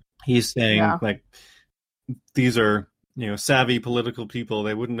 he's saying, Yeah. like, these are, savvy political people.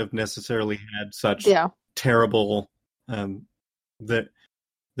 They wouldn't have necessarily had such Yeah. terrible... that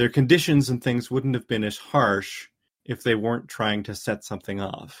their conditions and things wouldn't have been as harsh if they weren't trying to set something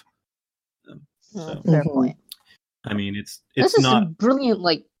off. So, Fair Mhm. point. I mean, it's This is not... some brilliant,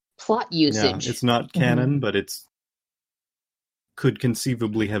 plot Yeah, usage. it's not canon, but it's could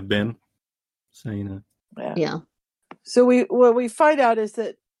conceivably have been. So, Yeah. So what we find out is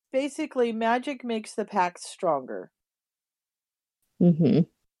that basically magic makes the pact stronger. Mm-hmm.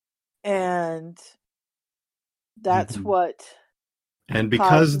 And that's Mhm. what And because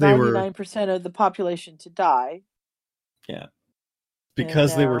caused they were 99% of the population to die.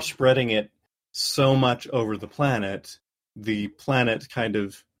 because they now- were spreading it so much over the planet kind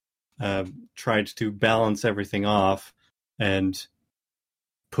of tried to balance everything off and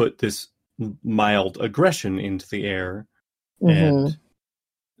put this mild aggression into the air. And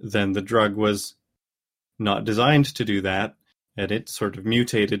then the drug was not designed to do that, and it sort of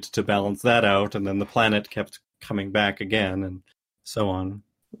mutated to balance that out, and then the planet kept coming back again, and so on.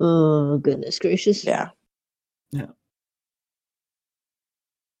 Oh, goodness gracious. Yeah.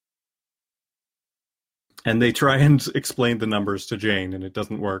 And they try and explain the numbers to Jane, and it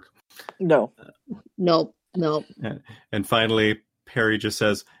doesn't work. No. Nope. And finally, Harry just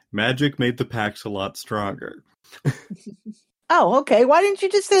says, magic made the pact a lot stronger. Oh, okay. Why didn't you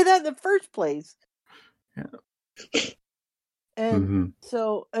just say that in the first place? Yeah. And Mhm.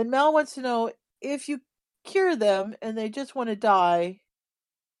 so, and Mel wants to know, if you cure them and they just want to die,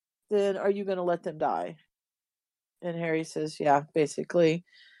 then are you going to let them die? And Harry says, yeah, basically.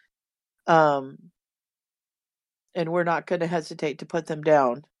 And we're not going to hesitate to put them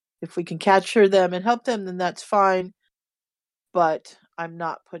down. If we can capture them and help them, then that's fine. But I'm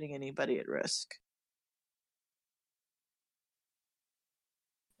not putting anybody at risk.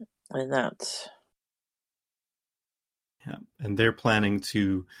 And that's... Yeah. And they're planning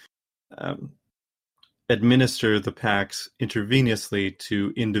to administer the packs intravenously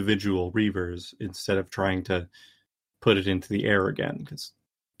to individual Reavers instead of trying to put it into the air again, because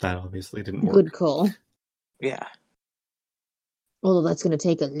that obviously didn't work. Good call. Yeah. Although that's going to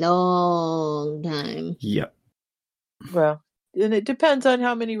take a long time. Yep. Well, and it depends on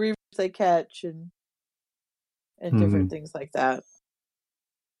how many Reavers they catch and different things like that.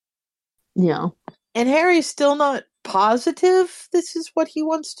 Yeah. And Harry's still not positive this is what he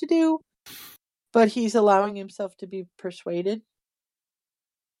wants to do, but he's allowing himself to be persuaded.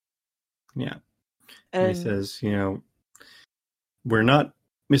 Yeah. And he says, we're not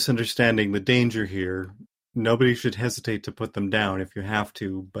misunderstanding the danger here. Nobody should hesitate to put them down if you have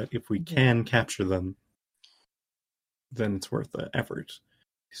to, but if we can capture them, then it's worth the effort.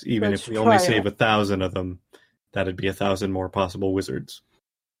 Even Let's if we only try save it. 1,000 of them, that'd be 1,000 more possible wizards.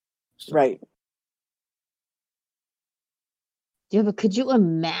 So, right. Yeah, but could you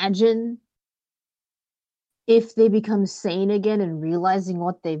imagine if they become sane again and realizing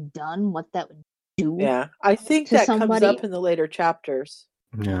what they've done, what that would do. Yeah, I think to that comes somebody. up in the later chapters,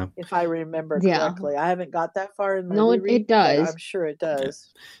 Yeah. if I remember Yeah. correctly. I haven't got that far in my No, reread, it does. but I'm sure it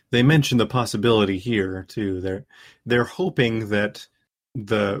does. They mention the possibility here too. They're hoping that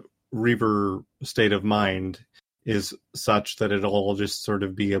the Reaver state of mind is such that it'll all just sort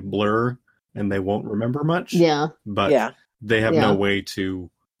of be a blur and they won't remember much. Yeah. But Yeah. they have no Yeah. way to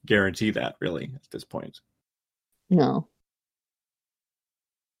guarantee that really at this point. No.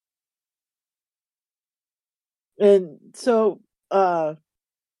 And so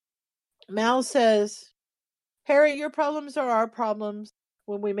Mal says, Harry, your problems are our problems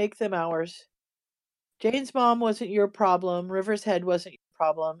when we make them ours. Jane's mom wasn't your problem. River's head wasn't your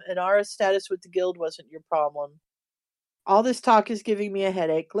problem. And Ara's status with the guild wasn't your problem. All this talk is giving me a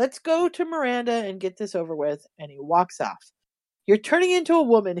headache. Let's go to Miranda and get this over with. And he walks off. You're turning into a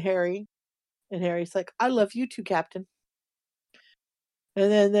woman, Harry. And Harry's like, I love you too, Captain.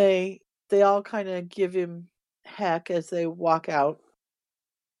 And then they all kind of give him heck as they walk out.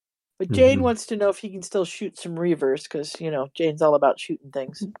 But Jane wants to know if he can still shoot some Reavers, because, Jane's all about shooting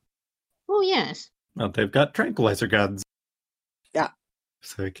things. Oh, yes. Well, they've got tranquilizer guns. Yeah.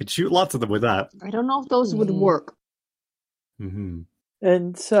 So they could shoot lots of them with that. I don't know if those would work. Mm-hmm.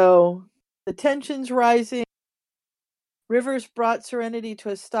 And so the tension's rising. Rivers brought Serenity to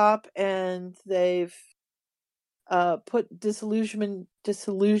a stop, and they've put disillusion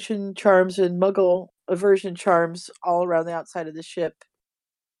charms and Muggle aversion charms all around the outside of the ship.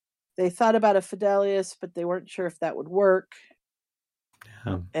 They thought about a Fidelius, but they weren't sure if that would work.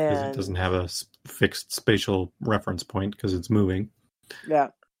 Yeah, because it doesn't have a fixed spatial reference point because it's moving. Yeah.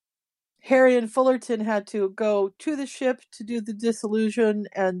 Harry and Fullerton had to go to the ship to do the disillusion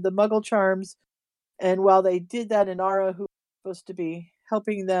and the Muggle charms. And while they did that, Inara, who was supposed to be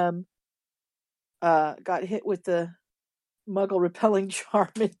helping them, got hit with the Muggle repelling charm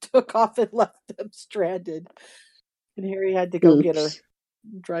and took off and left them stranded. And Harry had to go get her,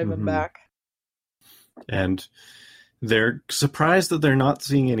 drive him back. And they're surprised that they're not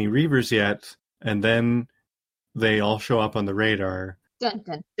seeing any Reavers yet. And then they all show up on the radar, Dun,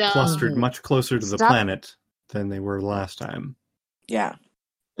 dun, dun. clustered much closer to the planet than they were last time. Yeah.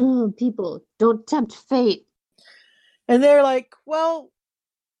 Oh, people, don't tempt fate. And they're like, well,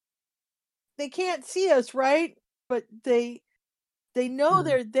 they can't see us, right? But they know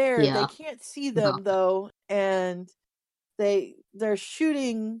they're there. Yeah. They can't see them, though. And they're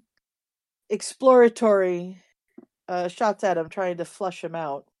shooting exploratory shots at him, trying to flush him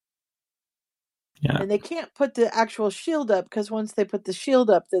out. Yeah. And they can't put the actual shield up, because once they put the shield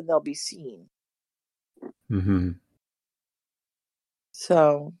up, then they'll be seen. Mm-hmm.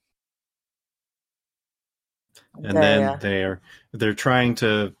 So, and then they're trying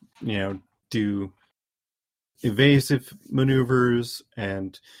to do evasive maneuvers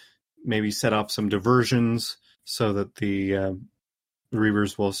and maybe set up some diversions so that the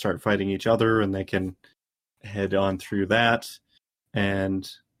Reavers will start fighting each other and they can head on through that. And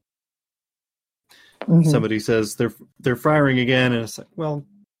somebody says they're firing again, and it's like, well,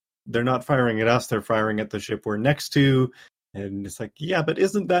 they're not firing at us, they're firing at the ship we're next to. And it's like, yeah, but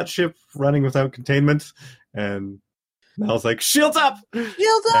isn't that ship running without containment? And Mal's like, shields up!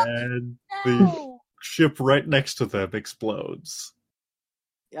 Shields up! And the ship right next to them explodes.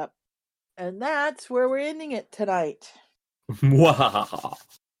 Yep. And that's where we're ending it tonight. Wow.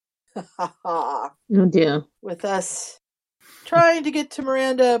 Oh dear. With us trying to get to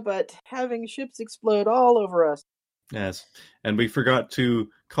Miranda, but having ships explode all over us. Yes. And we forgot to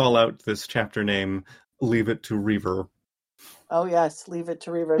call out this chapter name, Leave It to Reaver. Oh, yes. Leave It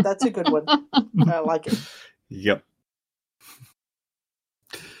to Reaver. That's a good one. I like it. Yep.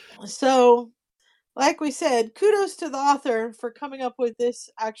 So, like we said, kudos to the author for coming up with this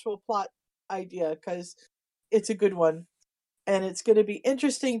actual plot idea, because it's a good one. And it's going to be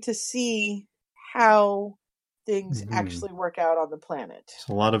interesting to see how things actually work out on the planet. There's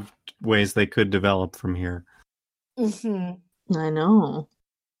a lot of ways they could develop from here. Mm-hmm. I know.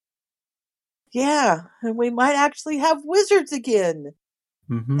 Yeah, and we might actually have wizards again.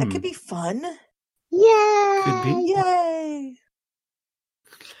 Mm-hmm. That could be fun. Yay! Could be. Yay!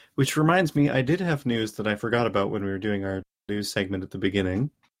 Which reminds me, I did have news that I forgot about when we were doing our news segment at the beginning.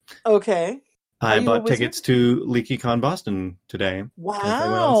 Okay. I bought tickets to LeakyCon Boston today. Wow. They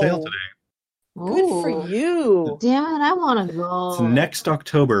went on sale today. Good for you. Damn it, I want to go. It's next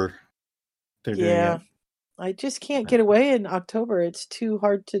October. They're doing it. I just can't get away in October. It's too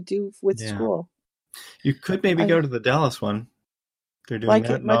hard to do with school. You could maybe go to the Dallas one. They're doing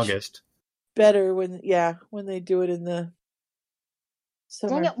that in August. Better when they do it in the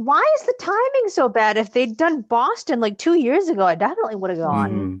Summer. Dang it! Why is the timing so bad? If they'd done Boston like 2 years ago, I definitely would have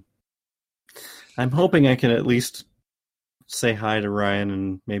gone. Mhm. I'm hoping I can at least say hi to Ryan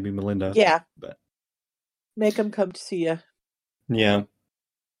and maybe Melinda. Yeah. But Make them come to see you. yeah.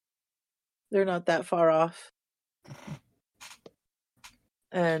 They're not that far off.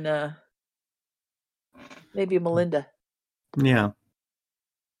 And maybe Melinda. Yeah.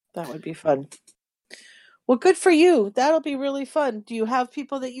 That would be fun. Well, good for you. That'll be really fun. Do you have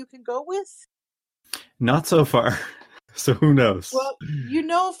people that you can go with? Not so far. So who knows? Well, you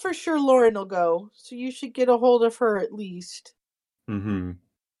know for sure Lauren will go, so you should get a hold of her at least. Mm-hmm.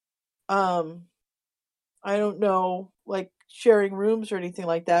 I don't know, like sharing rooms or anything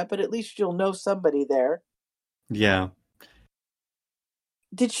like that, but at least you'll know somebody there. Yeah.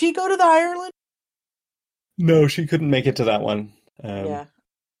 Did she go to the Ireland? No, she couldn't make it to that one. Yeah.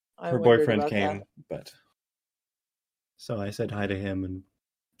 I Her wondered boyfriend about came, that. but so I said hi to him and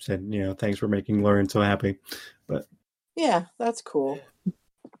said, thanks for making Lauren so happy. But Yeah, that's cool.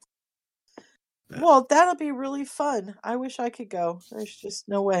 Well, that'll be really fun. I wish I could go. There's just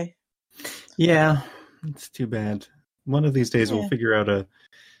no way. yeah, it's too bad. One of these days Yeah. we'll figure out a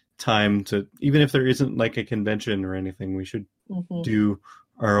time to, even if there isn't like a convention or anything, we should do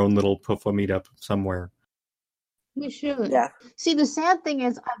our own little Pufwa meetup somewhere. We should. Yeah. See, the sad thing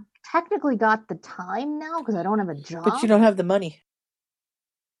is, I've technically got the time now because I don't have a job. But you don't have the money.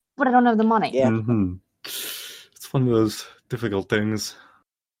 But I don't have the money. Yeah. Mm-hmm. It's one of those difficult things.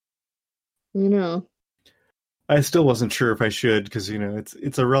 You know. I still wasn't sure if I should because,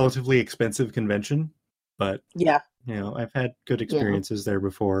 it's a relatively expensive convention, but Yeah. I've had good experiences there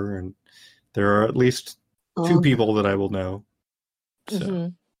before, and there are at least 2 people that I will know.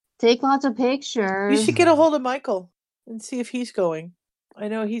 So. Take lots of pictures. You should get a hold of Michael and see if he's going. I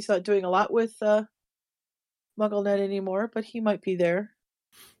know he's not doing a lot with MuggleNet anymore, but he might be there.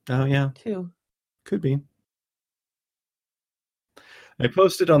 Oh, yeah. Too. Could be. I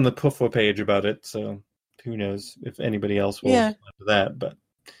posted on the Pufwa page about it, so who knows if anybody else will respond to that, but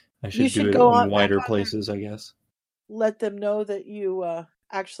I should do it in wider places, I guess. Let them know that you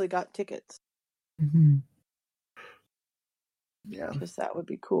actually got tickets. Mm-hmm. Yeah. Because that would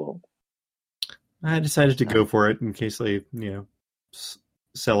be cool. I decided to go for it in case they,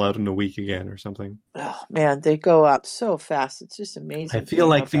 sell out in a week again or something. Oh, man, they go out so fast. It's just amazing. I feel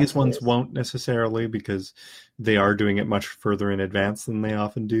like these ones won't necessarily because they are doing it much further in advance than they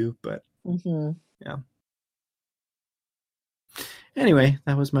often do, but yeah. Anyway,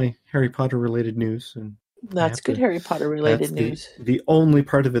 that was my Harry Potter related news. And that's good Harry Potter related news. The only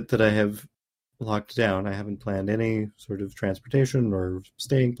part of it that I have locked down. I haven't planned any sort of transportation or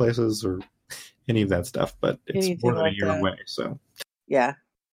staying places or any of that stuff, but it's more than a year away, so. Yeah.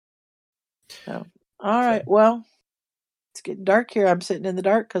 So, all right. Well, it's getting dark here. I'm sitting in the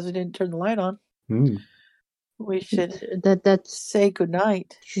dark because I didn't turn the light on. We should say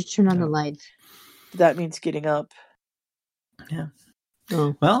goodnight. You should turn on the light. That means getting up. Yeah.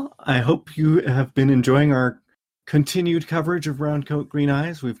 Oh. Well, I hope you have been enjoying our continued coverage of Round Coat Green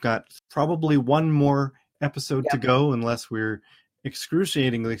Eyes. We've got probably one more episode to go unless we're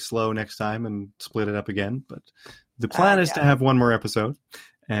excruciatingly slow next time and split it up again. But the plan is to have one more episode,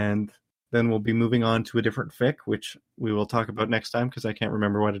 and then we'll be moving on to a different fic, which we will talk about next time because I can't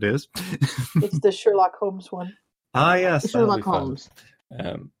remember what it is. It's the Sherlock Holmes one. Ah, yes. Sherlock Holmes.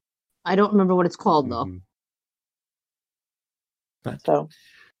 I don't remember what it's called, though. But,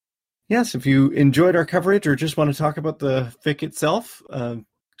 yes, if you enjoyed our coverage or just want to talk about the fic itself,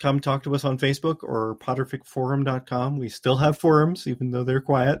 come talk to us on Facebook or PotterficForum.com. We still have forums, even though they're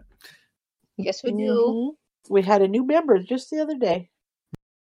quiet. Yes, we do. We had a new member just the other day.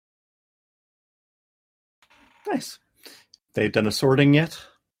 Nice. They've done a sorting yet?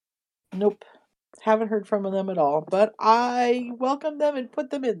 Nope. Haven't heard from them at all. But I welcome them and put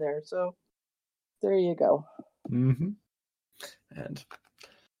them in there. So there you go. Mm-hmm. And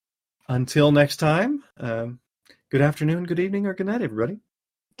until next time, good afternoon, good evening, or good night, everybody.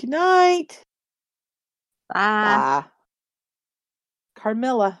 Good night. Bye.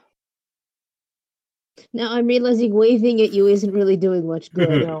 Carmilla. Now I'm realizing waving at you isn't really doing much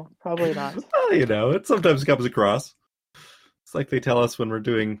good. No, probably not. Well, it sometimes comes across. It's like they tell us when we're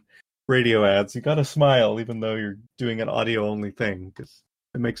doing radio ads, you gotta smile even though you're doing an audio-only thing, because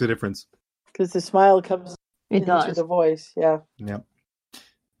it makes a difference. Because the smile comes into the voice, yeah. Yep.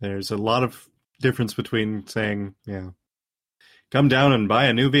 There's a lot of difference between saying, come down and buy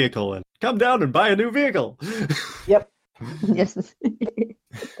a new vehicle and come down and buy a new vehicle. Yep. Yes.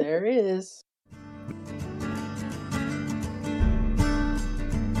 There is.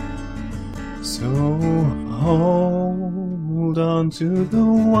 So hold on to the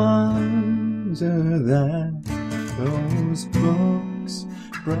wonder that those books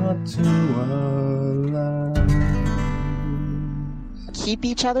brought to our lives. Keep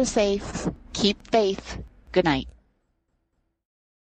each other safe. Keep faith. Good night.